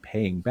going to be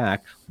paying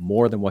back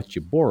more than what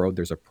you borrowed.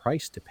 There's a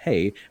price to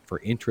pay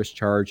for interest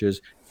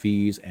charges,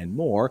 fees, and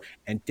more.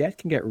 And debt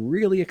can get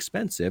really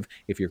expensive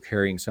if you're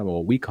carrying some of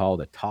what we call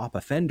the top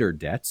offender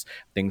debts,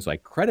 things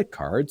like credit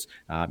cards.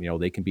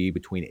 They can be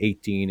between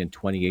 18 and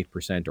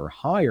 28% or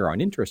higher on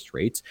interest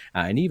rates.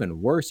 And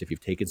even worse if you've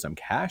taken some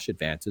cash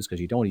advances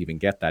because you don't even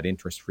get that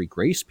interest-free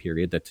grace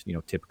period that,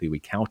 typically we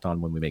count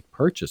on when we make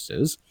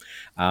purchases.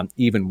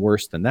 Even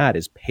worse than that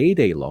is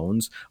payday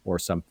loans or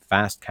some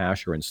fast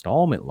cash or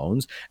installment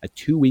loans. A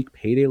 2-week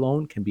payday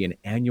loan can be an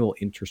annual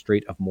interest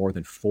rate of more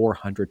than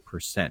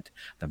 400%.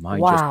 The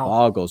mind just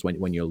boggles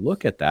when you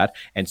look at that.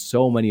 And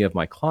so many of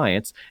my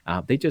clients,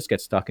 they just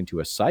get stuck into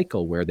a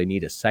cycle where they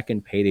need a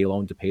second payday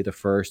loan to pay the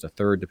first, a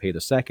third to pay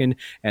the second,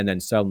 and then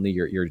suddenly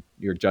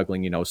you're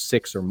juggling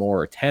 6 or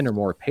more or 10 or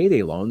more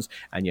payday loans,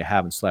 and you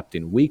haven't slept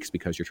in weeks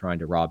because you're trying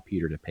to rob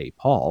Peter to pay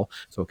Paul.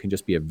 So it can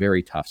just be a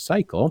very tough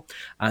cycle.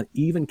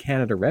 Even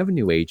Canada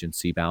Revenue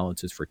Agency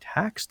balances for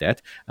tax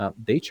debt,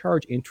 they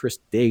charge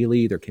interest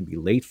daily. There can be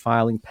late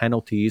filing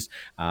penalties,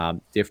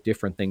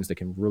 different things that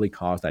can really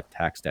cause that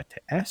tax debt to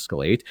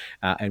escalate.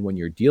 And when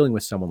you're dealing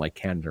with someone like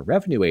Canada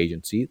Revenue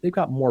Agency, they've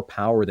got more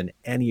power than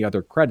any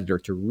other creditor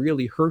to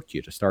really hurt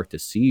you, to start to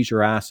seize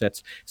your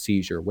assets,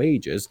 seize your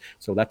wages.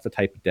 So that's the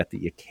type of debt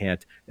that you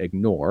can't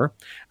ignore.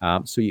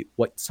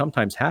 What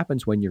sometimes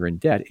happens when you're in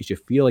debt is you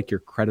feel like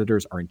your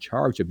creditors are in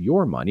charge of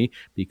your money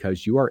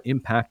because you are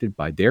impacted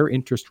by their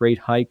interest rate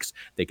hikes.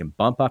 They can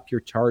bump up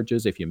your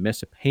charges if you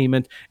miss a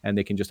payment, and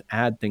they can just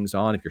add things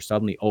on. If you're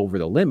suddenly over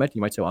the limit,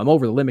 you might say, well, I'm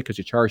over the limit because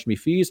you charged me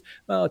fees.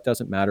 Well, it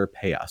doesn't matter,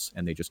 pay us.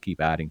 And they just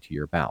keep adding to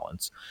your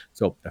balance.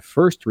 So the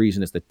first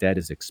reason is that debt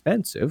is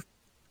expensive.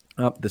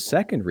 The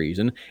second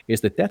reason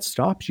is that debt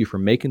stops you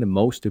from making the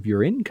most of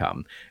your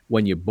income.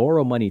 When you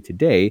borrow money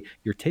today,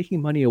 you're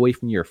taking money away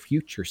from your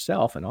future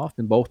self, and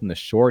often both in the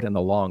short and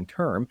the long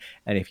term.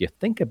 And if you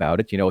think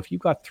about it, if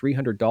you've got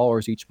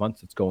 $300 each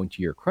month that's going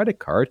to your credit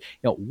card,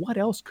 what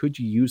else could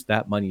you use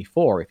that money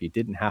for if you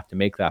didn't have to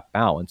make that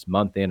balance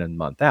month in and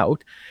month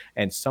out?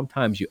 And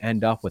sometimes you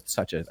end up with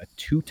such a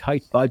too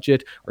tight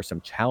budget or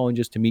some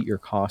challenges to meet your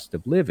cost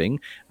of living.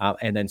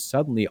 And then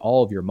suddenly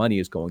all of your money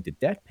is going to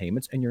debt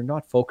payments, and you're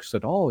not focused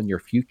at all in your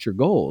future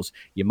goals.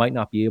 You might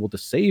not be able to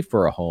save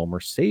for a home or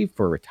save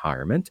for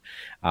retirement.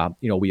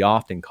 We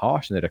often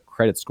caution that a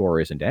credit score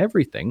isn't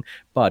everything,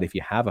 but if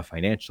you have a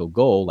financial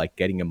goal like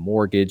getting a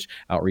mortgage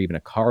or even a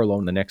car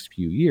loan in the next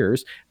few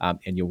years,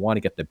 and you want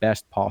to get the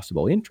best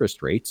possible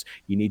interest rates,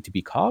 you need to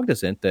be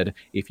cognizant that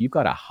if you've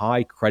got a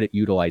high credit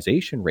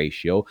utilization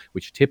ratio,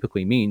 which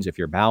typically means if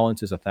your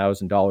balance is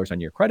 $1,000 on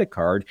your credit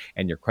card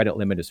and your credit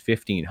limit is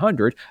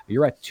 $1,500,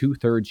 you're at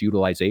 2/3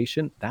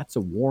 utilization. That's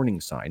a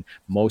warning sign.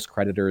 most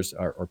creditors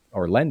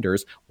or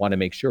lenders want to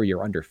make sure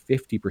you're under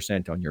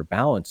 50% on your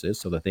balances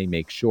so that they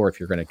make sure if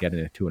you're going to get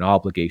into an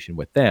obligation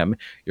with them,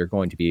 you're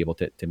going to be able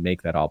to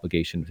make that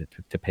obligation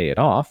to pay it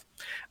off.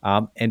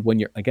 And when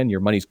your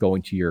money's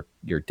going to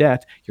your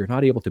debt, you're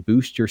not able to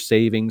boost your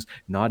savings,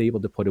 not able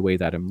to put away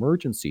that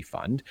emergency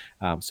fund.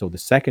 So the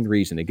second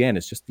reason, again,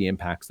 is just the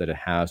impacts that it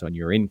has on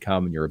your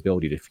income and your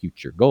ability to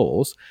future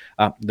goals.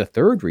 The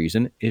third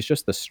reason is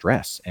just the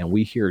stress. And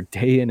we hear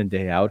day in and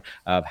day out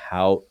of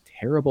how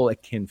terrible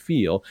it can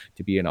feel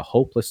to be in a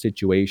hopeless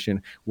situation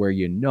where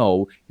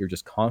you're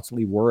just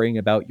constantly worrying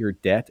about your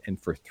debt. And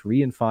for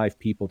 3 in 5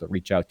 people that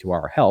reach out to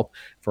our help,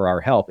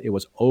 it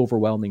was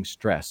overwhelming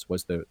stress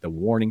was the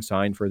warning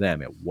sign for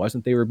them. It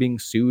wasn't they were being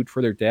sued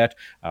for their debt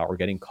or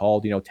getting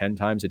called 10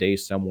 times a day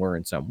somewhere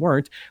and some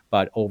weren't,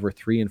 but over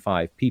 3 in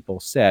 5 people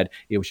said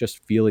it was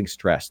just feeling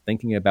stressed,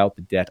 thinking about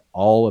the debt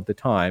all of the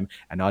time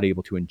and not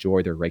able to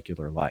enjoy their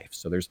regular life.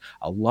 So there's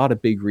a lot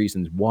of big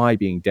reasons why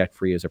being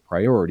debt-free is a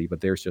priority,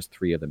 but there's just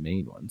 3 of the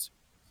main ones.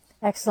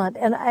 Excellent.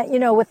 And,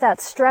 with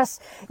that stress,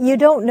 you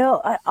don't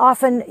know,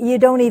 often you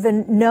don't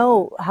even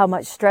know how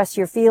much stress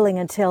you're feeling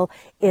until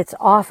it's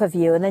off of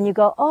you. And then you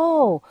go,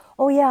 oh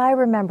yeah, I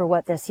remember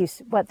what this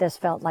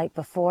felt like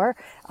before.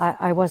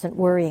 I wasn't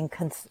worrying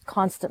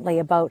constantly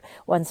about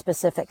one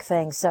specific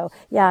thing. So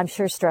yeah, I'm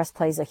sure stress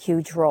plays a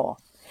huge role.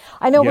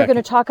 I know we're going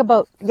to talk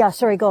about,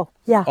 sorry, go.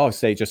 Yeah. Oh,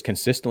 say just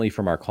consistently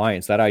from our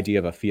clients, that idea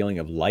of a feeling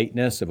of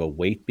lightness, of a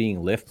weight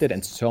being lifted.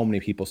 And so many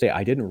people say,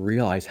 I didn't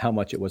realize how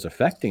much it was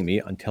affecting me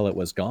until it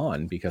was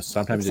gone, because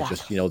sometimes It's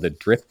just, the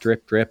drip,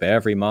 drip, drip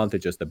every month.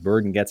 It just, the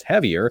burden gets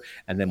heavier.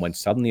 And then when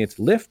suddenly it's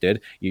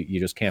lifted, you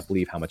just can't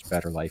believe how much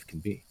better life can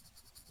be.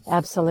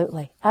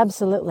 Absolutely.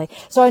 Absolutely.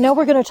 So I know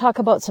we're going to talk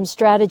about some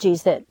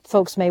strategies that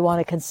folks may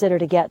want to consider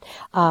to get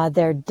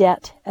their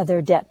debt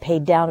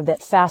paid down a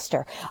bit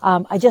faster.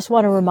 I just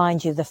want to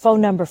remind you, the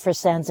phone number for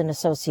Sands &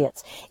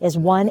 Associates is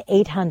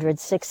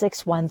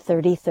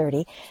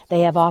 1-800-661-3030.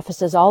 They have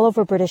offices all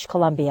over British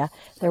Columbia.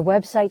 Their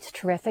website's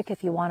terrific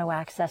if you want to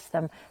access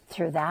them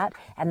through that,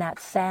 and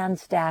that's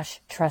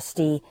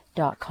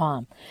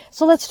sands-trustee.com.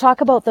 So let's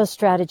talk about those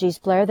strategies,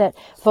 Blair, that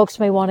folks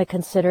may want to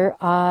consider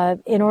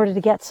in order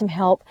to get some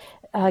help,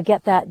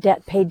 get that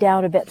debt paid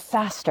down a bit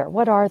faster.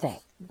 What are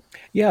they?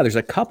 Yeah, there's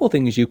a couple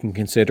things you can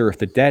consider if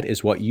the debt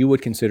is what you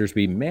would consider to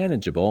be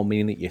manageable,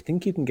 meaning that you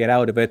think you can get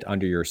out of it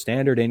under your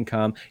standard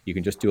income. You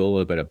can just do a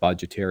little bit of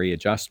budgetary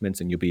adjustments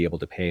and you'll be able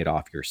to pay it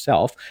off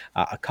yourself.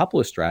 A couple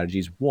of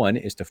strategies. One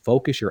is to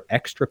focus your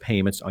extra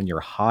payments on your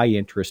high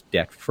interest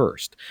debt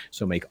first.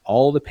 So make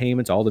all the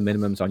payments, all the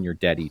minimums on your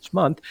debt each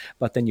month,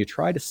 but then you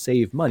try to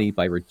save money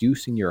by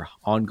reducing your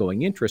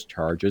ongoing interest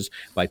charges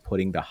by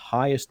putting the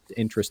highest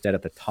interest debt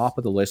at the top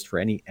of the list for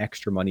any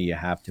extra money you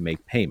have to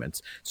make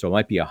payments. So it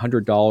might be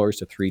 $100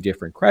 to 3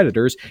 different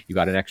creditors. You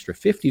got an extra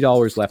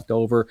 $50 left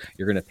over.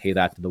 You're going to pay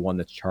that to the one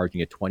that's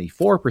charging you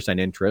 24%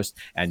 interest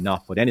and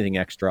not put anything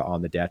extra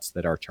on the debts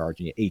that are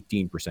charging you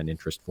 18%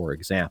 interest, for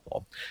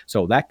example.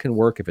 So that can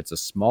work if it's a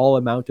small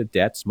amount of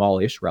debt,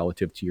 smallish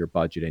relative to your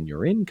budget and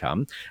your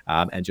income,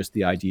 and just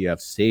the idea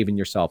of saving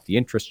yourself the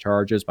interest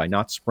charges by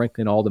not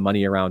sprinkling all the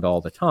money around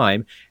all the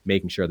time,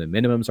 making sure the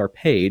minimums are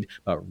paid,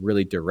 but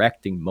really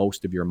directing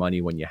most of your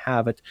money when you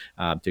have it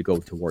to go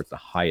towards the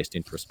highest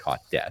interest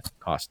cost debt.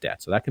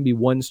 So that can be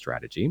one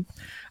strategy.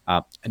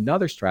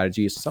 Another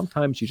strategy is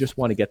sometimes you just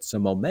want to get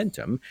some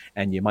momentum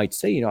and you might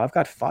say, I've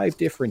got 5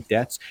 different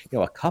debts.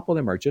 A couple of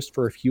them are just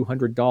for a few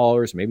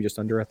 $100s, maybe just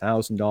under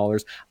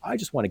 $1,000. I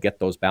just want to get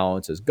those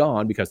balances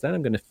gone because then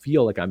I'm going to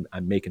feel like I'm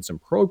making some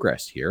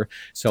progress here.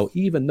 So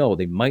even though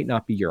they might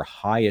not be your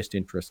highest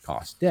interest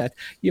cost debt,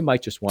 you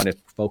might just want to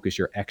focus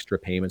your extra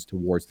payments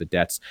towards the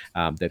debts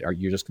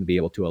you're just going to be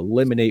able to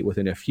eliminate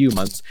within a few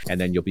months, and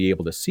then you'll be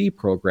able to see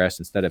progress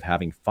instead of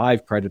having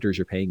 5 creditors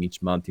you're paying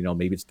each month.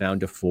 Maybe it's down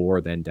to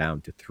 4, then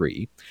down to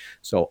 3.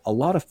 So a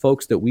lot of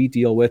folks that we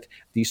deal with,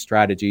 these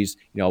strategies,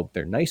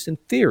 they're nice in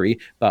theory,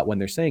 but when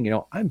they're saying,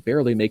 I'm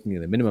barely making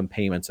the minimum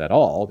payments at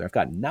all, I've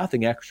got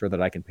nothing extra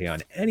that I can pay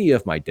on any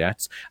of my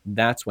debts,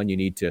 that's when you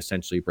need to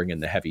essentially bring in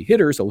the heavy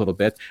hitters a little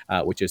bit,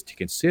 which is to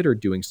consider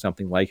doing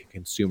something like a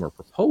consumer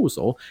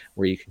proposal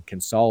where you can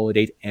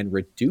consolidate and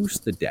reduce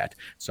the debt.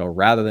 So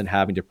rather than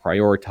having to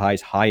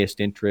prioritize highest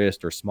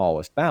interest or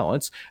smallest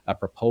balance, a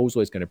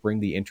proposal is going to bring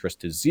the interest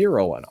to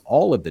 0 on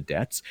all of the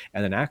debts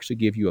and then actually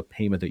give you a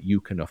payment that you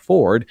can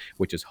afford,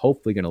 which is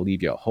hopefully going to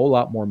leave you a whole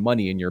lot more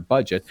money in your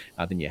budget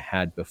than you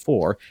had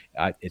before.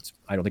 I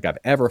don't think I've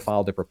ever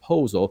filed a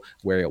proposal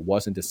where it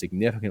wasn't a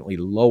significantly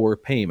lower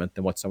payment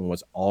than what someone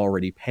was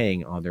already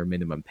paying on their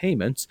minimum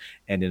payments.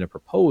 And in a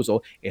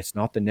proposal, it's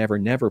not the never,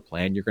 never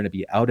plan. You're going to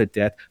be out of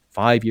debt.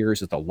 5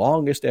 years is the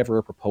longest ever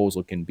a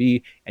proposal can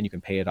be, and you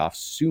can pay it off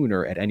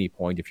sooner at any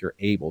point if you're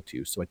able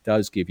to. So it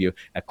does give you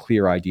a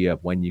clear idea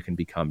of when you can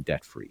become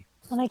debt-free.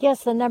 And I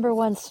guess the number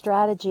one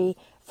strategy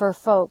for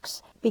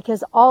folks,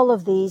 because all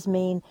of these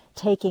mean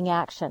taking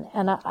action.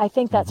 And I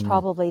think that's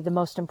probably the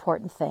most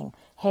important thing,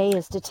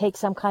 is to take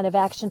some kind of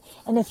action.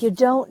 And if you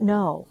don't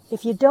know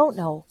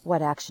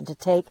what action to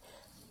take,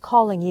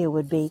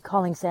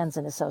 calling Sands &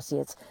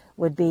 Associates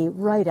would be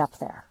right up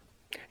there.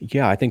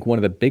 Yeah, I think one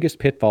of the biggest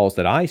pitfalls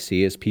that I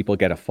see is people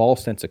get a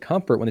false sense of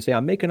comfort when they say,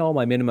 I'm making all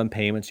my minimum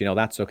payments,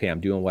 that's okay,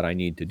 I'm doing what I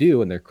need to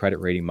do, and their credit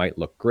rating might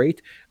look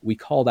great. We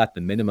call that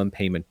the minimum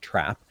payment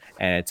trap.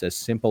 And it's as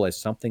simple as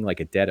something like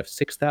a debt of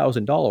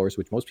 $6,000,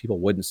 which most people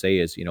wouldn't say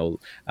is,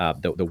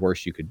 the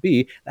worst you could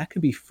be. That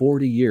could be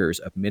 40 years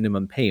of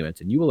minimum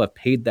payments, and you will have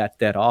paid that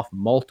debt off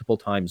multiple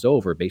times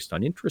over based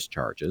on interest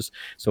charges.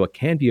 So it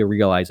can be a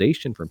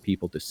realization from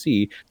people to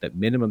see that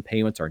minimum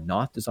payments are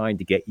not designed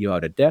to get you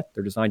out of debt.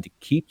 They're designed to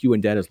keep you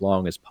in debt as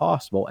long as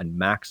possible and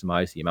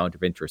maximize the amount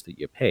of interest that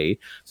you pay.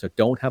 So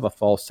don't have a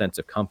false sense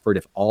of comfort.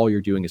 If all you're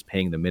doing is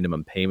paying the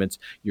minimum payments,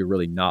 you're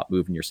really not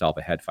moving yourself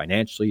ahead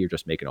financially. You're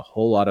just making a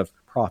whole lot of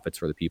profits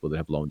for the people that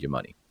have loaned you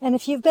money. And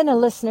if you've been a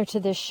listener to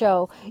this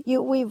show,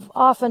 we've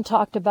often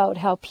talked about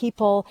how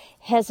people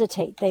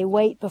hesitate. They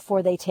wait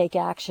before they take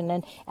action.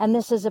 And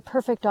this is a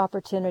perfect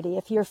opportunity.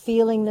 If you're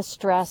feeling the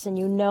stress and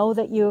you know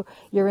that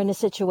you're in a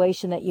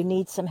situation that you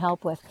need some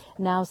help with,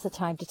 now's the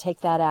time to take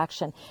that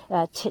action.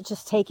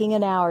 Just taking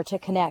an hour to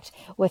connect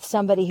with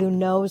somebody who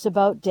knows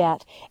about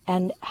debt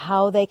and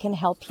how they can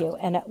help you,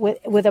 and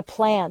with a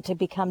plan to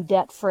become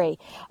debt-free.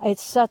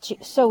 It's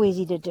so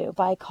easy to do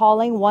by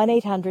calling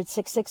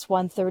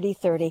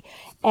 1-800-661-3030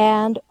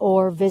 and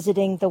or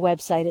visiting the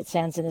website at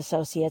Sands &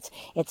 Associates.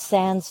 It's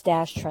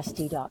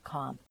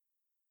sands-trustee.com.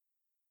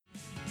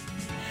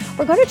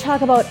 We're going to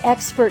talk about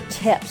expert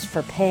tips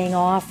for paying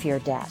off your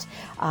debt.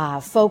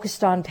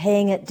 Focused on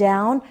paying it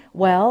down?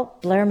 Well,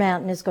 Blair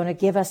Mantin is going to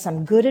give us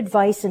some good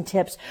advice and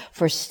tips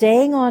for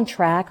staying on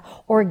track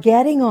or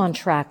getting on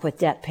track with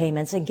debt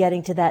payments and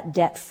getting to that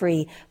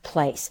debt-free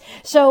place.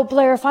 So,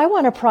 Blair, if I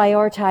want to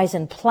prioritize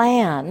and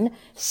plan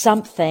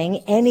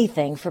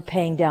anything for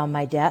paying down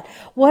my debt,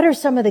 what are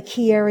some of the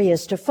key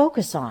areas to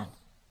focus on?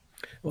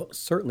 Well,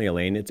 certainly,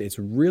 Elaine, it's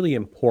really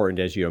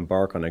important as you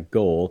embark on a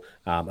goal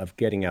of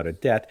getting out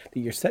of debt that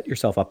you set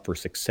yourself up for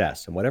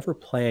success. And whatever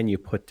plan you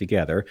put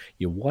together,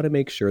 you want to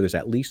make sure there's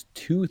at least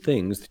two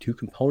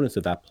components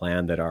of that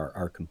plan that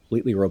are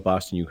completely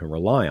robust and you can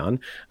rely on.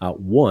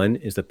 One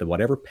is that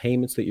whatever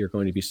payments that you're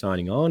going to be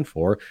signing on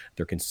for,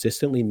 they're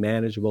consistently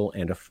manageable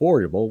and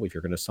affordable. If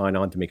you're going to sign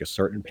on to make a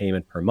certain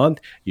payment per month,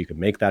 you can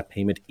make that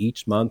payment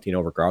each month,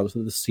 regardless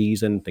of the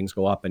season. Things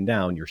go up and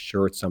down. You're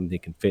sure it's something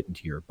that can fit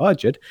into your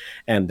budget.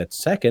 And that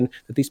second,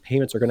 that these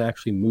payments are going to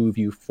actually move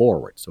you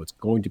forward. So it's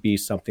going to be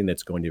something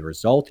that's going to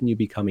result in you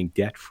becoming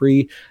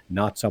debt-free,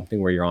 not something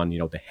where you're on,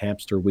 the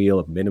hamster wheel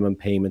of minimum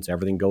payments.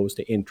 Everything goes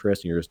to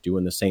interest and you're just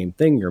doing the same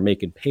thing. You're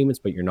making payments,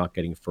 but you're not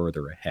getting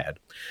further ahead.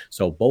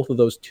 So both of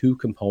those two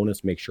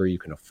components, make sure you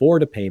can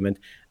afford a payment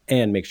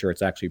and make sure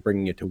it's actually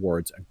bringing you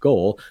towards a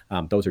goal.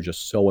 Those are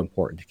just so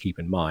important to keep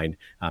in mind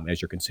as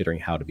you're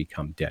considering how to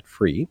become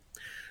debt-free.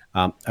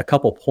 A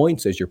couple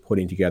points as you're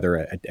putting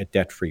together a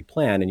debt-free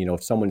plan. And,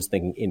 if someone's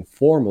thinking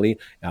informally,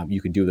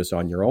 you can do this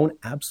on your own.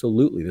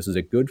 Absolutely. This is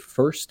a good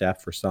first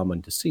step for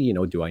someone to see,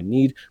 do I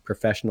need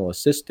professional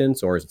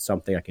assistance, or is it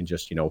something I can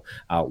just,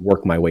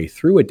 work my way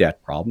through a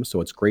debt problem?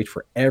 So it's great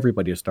for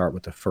everybody to start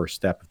with the first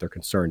step if they're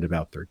concerned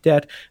about their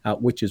debt,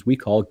 which is we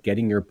call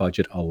getting your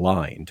budget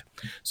aligned.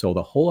 So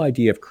the whole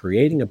idea of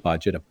creating a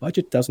budget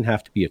doesn't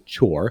have to be a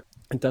chore.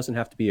 It doesn't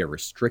have to be a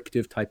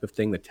restrictive type of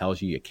thing that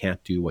tells you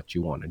can't do what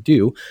you want to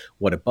do.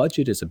 What a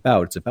budget is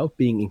about, it's about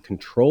being in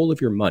control of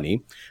your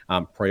money,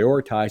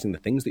 prioritizing the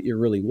things that you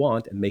really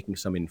want and making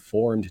some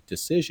informed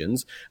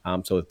decisions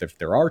so that if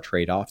there are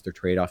trade-offs, they're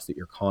trade-offs that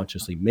you're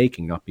consciously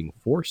making, not being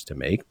forced to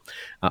make.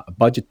 A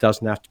budget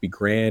doesn't have to be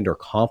grand or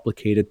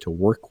complicated to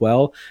work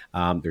well.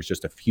 There's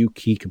just a few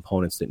key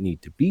components that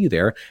need to be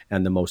there.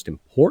 And the most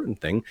important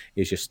thing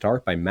is you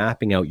start by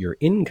mapping out your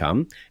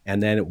income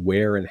and then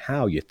where and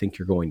how you think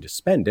you're going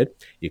to spend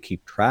it. You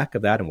keep track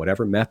of that in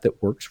whatever method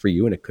works for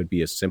you. And it could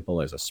be as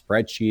simple as a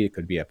spreadsheet. It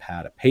could be a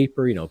pad of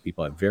paper.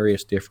 People have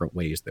various different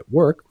ways that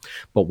work.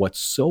 But what's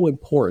so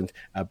important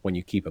when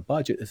you keep a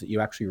budget is that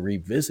you actually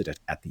revisit it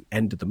at the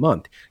end of the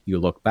month. You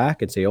look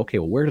back and say, okay,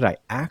 well, where did I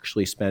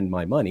actually spend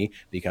my money?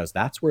 Because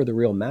that's where the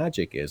real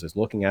magic is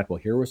looking at, well,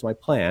 here was my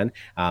plan.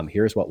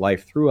 Here's what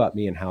life threw at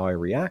me and how I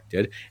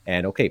reacted.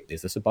 And okay,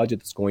 is this a budget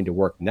that's going to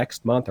work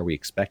next month? Are we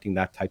expecting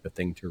that type of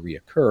thing to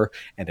reoccur?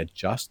 And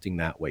adjusting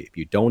that way. If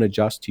you don't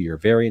adjust to your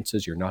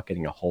variances, you're not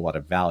getting a whole lot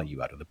of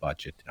value out of the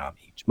budget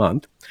each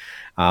month.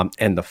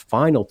 And the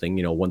final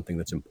thing, one thing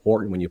that's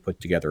important when you put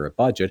together a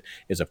budget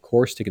is, of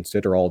course, to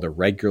consider all the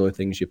regular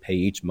things you pay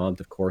each month,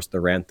 of course, the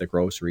rent, the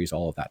groceries,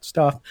 all of that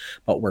stuff.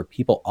 But where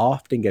people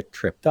often get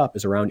tripped up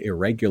is around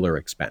irregular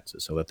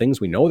expenses. So the things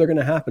we know they're going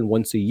to happen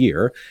once a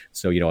year.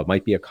 So, it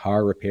might be a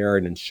car repair,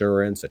 an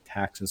insurance, a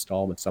tax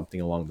installment,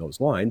 something along those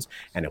lines.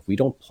 And if we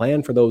don't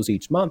plan for those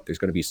each month, there's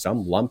going to be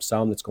some lump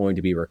sum that's going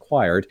to be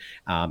required.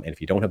 And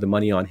if you don't have the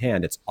money on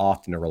hand, it's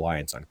often a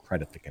reliance on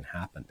credit that can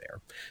happen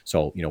there.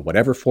 So,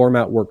 whatever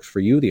format works for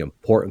you, the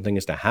important thing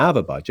is to have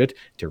a budget,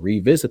 to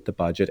revisit the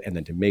budget, and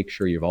then to make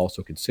sure you've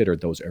also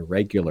considered those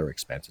irregular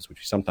expenses, which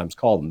we sometimes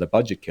call them the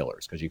budget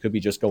killers, because you could be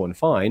just going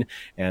fine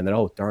and then,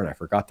 oh, darn, I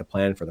forgot to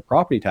plan for the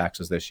property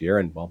taxes this year.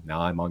 And well,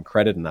 now I'm on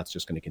credit and that's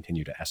just going to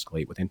continue to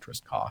escalate with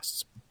interest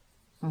costs.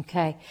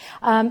 Okay.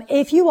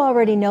 If you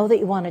already know that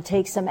you want to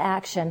take some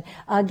action,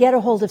 get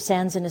a hold of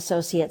Sands &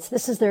 Associates.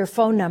 This is their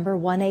phone number,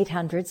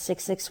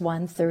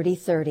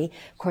 1-800-661-3030.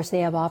 Of course,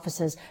 they have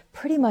offices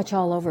pretty much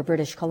all over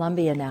British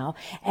Columbia now,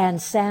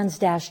 and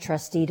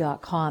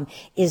sands-trustee.com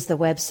is the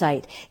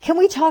website. Can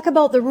we talk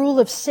about the rule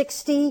of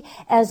 60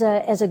 as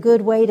a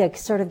good way to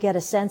sort of get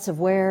a sense of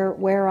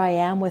where I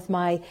am with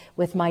my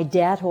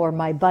debt or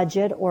my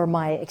budget or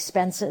my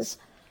expenses?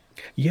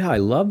 Yeah, I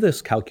love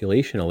this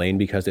calculation, Elaine,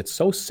 because it's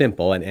so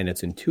simple and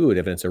it's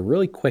intuitive, and it's a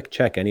really quick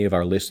check any of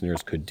our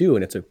listeners could do.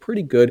 And it's a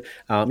pretty good,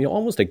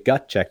 almost a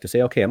gut check to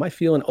say, okay, am I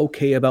feeling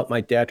okay about my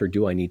debt, or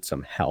do I need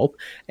some help?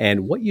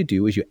 And what you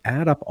do is you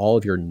add up all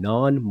of your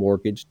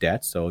non-mortgage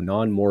debts, so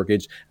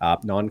non-mortgage,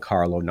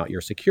 non-car loan, not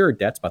your secured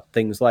debts, but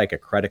things like a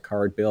credit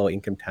card bill,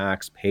 income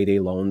tax, payday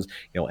loans,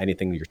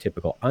 anything your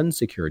typical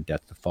unsecured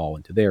debts that fall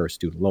into there, a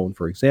student loan,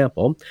 for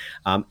example.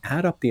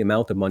 Add up the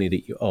amount of money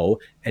that you owe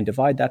and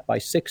divide that by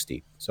 60.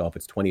 So if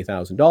it's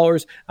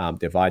 $20,000,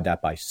 divide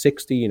that by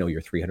 60,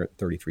 you're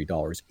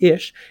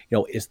 $333-ish.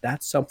 Is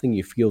that something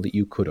you feel that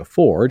you could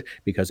afford?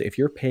 Because if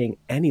you're paying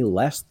any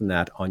less than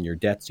that on your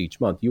debts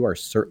each month, you are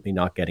certainly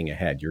not getting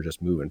ahead. You're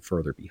just moving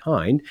further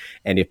behind.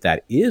 And if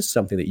that is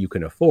something that you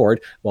can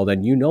afford, well,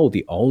 then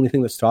the only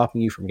thing that's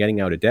stopping you from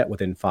getting out of debt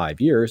within 5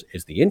 years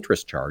is the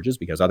interest charges,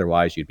 because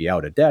otherwise you'd be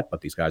out of debt,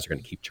 but these guys are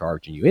going to keep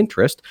charging you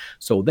interest.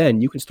 So then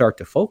you can start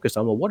to focus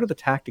on, well, what are the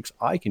tactics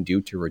I can do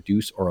to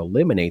reduce or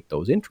eliminate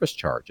those interest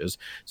charges?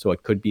 So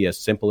it could be as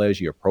simple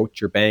as you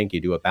approach your bank, you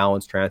do a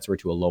balance transfer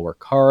to a lower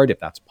card, if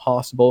that's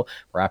possible.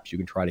 Perhaps you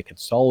can try to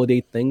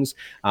consolidate things.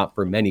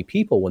 For many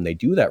people, when they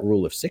do that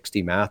rule of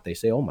 60 math, they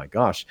say, oh my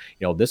gosh,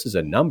 this is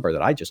a number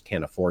that I just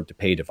can't afford to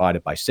pay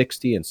divided by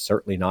 60, and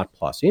certainly not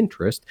plus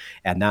interest.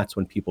 And that's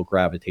when people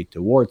gravitate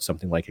towards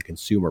something like a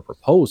consumer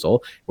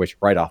proposal, which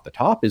right off the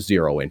top is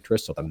zero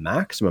interest. So the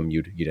maximum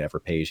you'd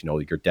ever pay is,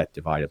 your debt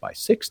divided by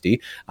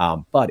 60.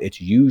 But it's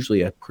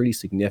usually a pretty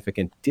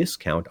significant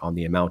discount on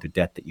the amount of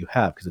debt that you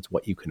have, because it's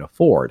what you can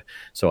afford.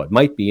 So it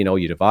might be,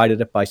 you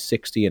divided it by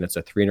 60 and it's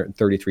a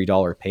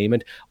 $333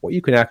 payment. What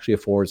you can actually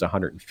afford is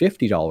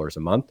 $150 a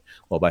month.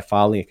 Well, by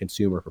filing a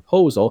consumer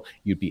proposal,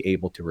 you'd be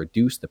able to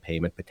reduce the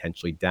payment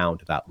potentially down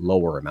to that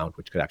lower amount,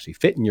 which could actually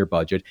fit in your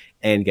budget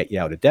and get you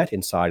out of debt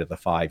inside of the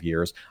 5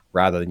 years,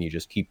 rather than you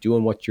just keep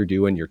doing what you're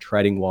doing. You're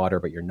treading water,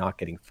 but you're not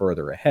getting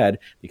further ahead,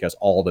 because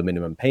all the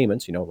minimum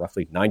payments,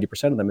 roughly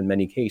 90% of them in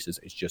many cases,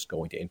 is just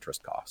going to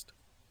interest cost.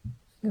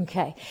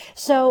 Okay.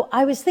 So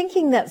I was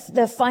thinking that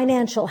the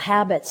financial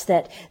habits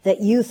that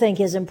you think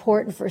is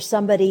important for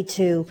somebody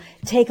to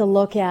take a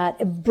look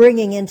at,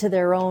 bringing into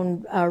their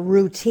own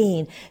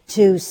routine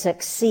to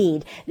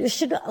succeed.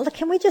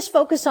 Can we just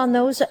focus on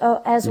those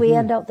as we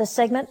end out this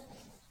segment?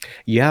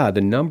 Yeah,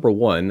 the number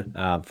one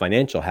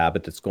financial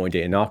habit that's going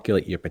to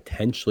inoculate you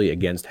potentially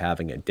against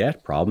having a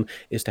debt problem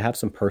is to have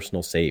some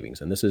personal savings.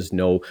 And this is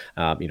no,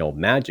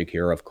 magic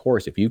here. Of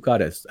course, if you've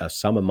got a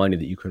sum of money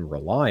that you can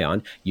rely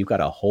on, you've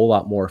got a whole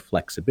lot more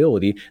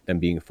flexibility than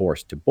being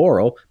forced to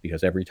borrow,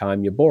 because every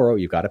time you borrow,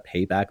 you've got to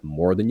pay back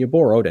more than you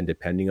borrowed. And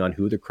depending on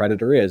who the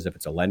creditor is, if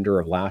it's a lender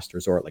of last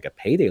resort, like a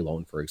payday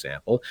loan, for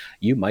example,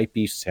 you might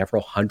be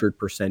several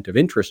 100% of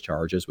interest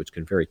charges, which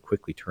can very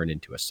quickly turn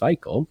into a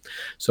cycle.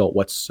 So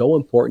what's so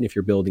important if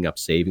you're building up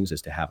savings is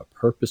to have a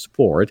purpose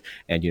for it.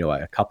 And,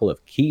 a couple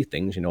of key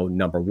things,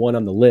 number one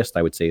on the list,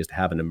 I would say, is to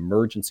have an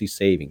emergency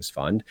savings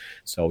fund.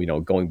 So,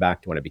 going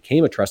back to when I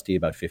became a trustee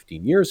about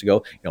 15 years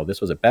ago,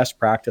 this was a best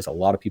practice. A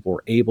lot of people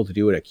were able to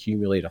do it,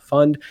 accumulate a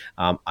fund.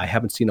 I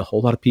haven't seen a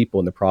whole lot of people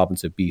in the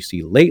province of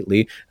BC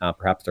lately.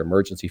 Perhaps their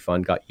emergency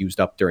fund got used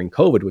up during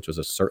COVID, which was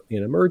certainly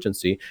an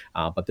emergency.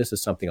 But this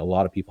is something a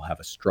lot of people have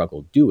a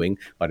struggle doing.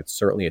 But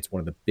it's one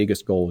of the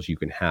biggest goals you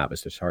can have,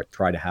 is to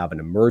try to have an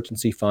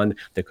emergency fund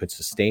that could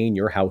sustain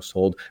your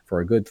household for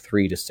a good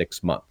 3 to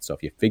 6 months. So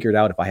if you figured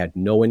out, if I had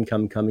no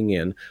income coming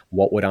in,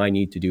 what would I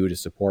need to do to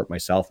support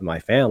myself and my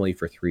family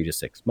for 3 to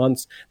 6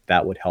 months?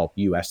 That would help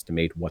you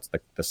estimate what's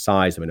the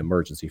size of an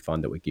emergency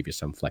fund that would give you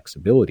some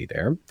flexibility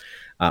there.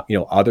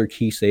 Other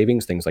key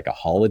savings, things like a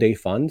holiday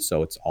fund.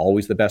 So it's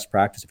always the best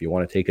practice, if you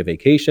want to take a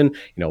vacation,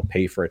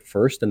 pay for it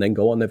first and then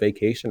go on the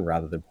vacation,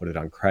 rather than put it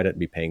on credit and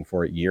be paying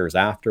for it years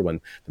after,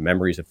 when the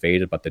memories have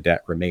faded but the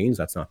debt remains.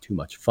 That's not too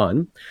much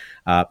fun.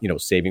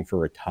 Saving for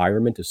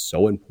retirement is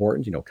so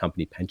important.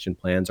 Company pension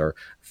plans are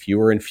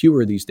fewer and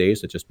fewer these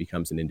days. It just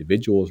becomes an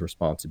individual's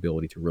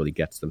responsibility to really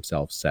get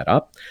themselves set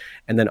up.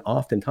 And then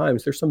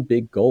oftentimes there's some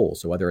big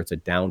goals. So whether it's a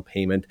down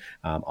payment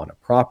on a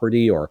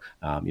property, or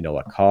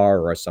a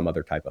car, or some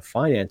other type of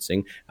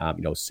financing,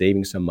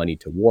 saving some money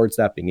towards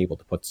that, being able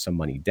to put some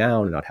money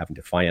down and not having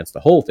to finance the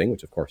whole thing,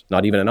 which of course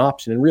not even an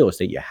option in real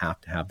estate. You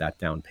have to have that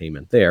down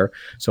payment there.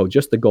 So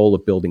just the goal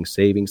of building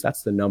savings,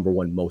 that's the number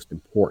one most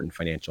important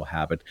financial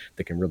habit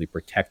that can really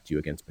protect you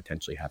against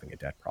potentially having a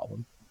debt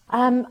problem.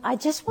 I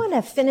just want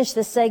to finish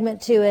this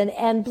segment too,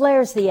 and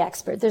Blair's the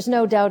expert. There's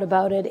no doubt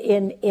about it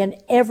in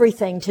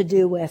everything to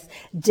do with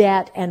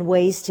debt and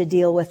ways to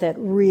deal with it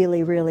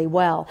really, really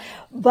well.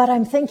 But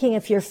I'm thinking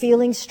if you're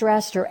feeling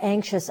stressed or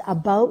anxious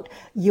about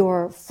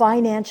your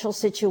financial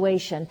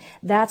situation,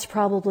 that's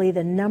probably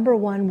the number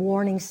one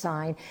warning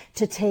sign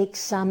to take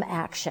some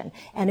action.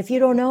 And if you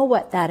don't know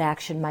what that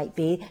action might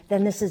be,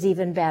 then this is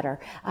even better.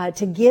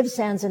 To give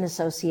Sands &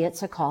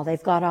 Associates a call.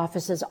 They've got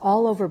offices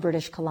all over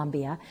British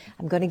Columbia.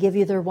 I'm going to give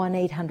you their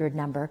 1-800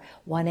 number,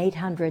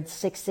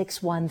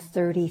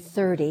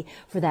 1-800-661-3030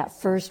 for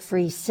that first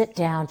free sit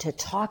down to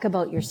talk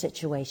about your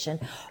situation.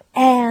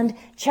 And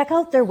check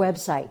out their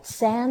website,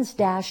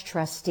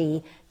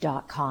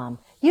 sands-trustee.com.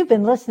 You've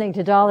been listening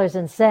to Dollars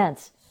and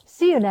Cents.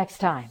 See you next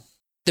time.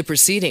 The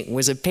proceeding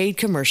was a paid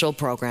commercial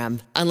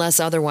program. Unless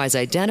otherwise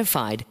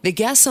identified, the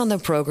guests on the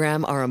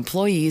program are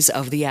employees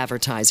of the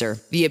advertiser.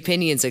 The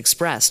opinions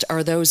expressed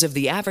are those of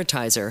the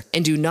advertiser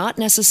and do not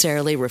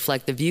necessarily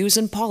reflect the views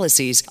and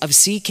policies of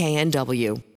CKNW.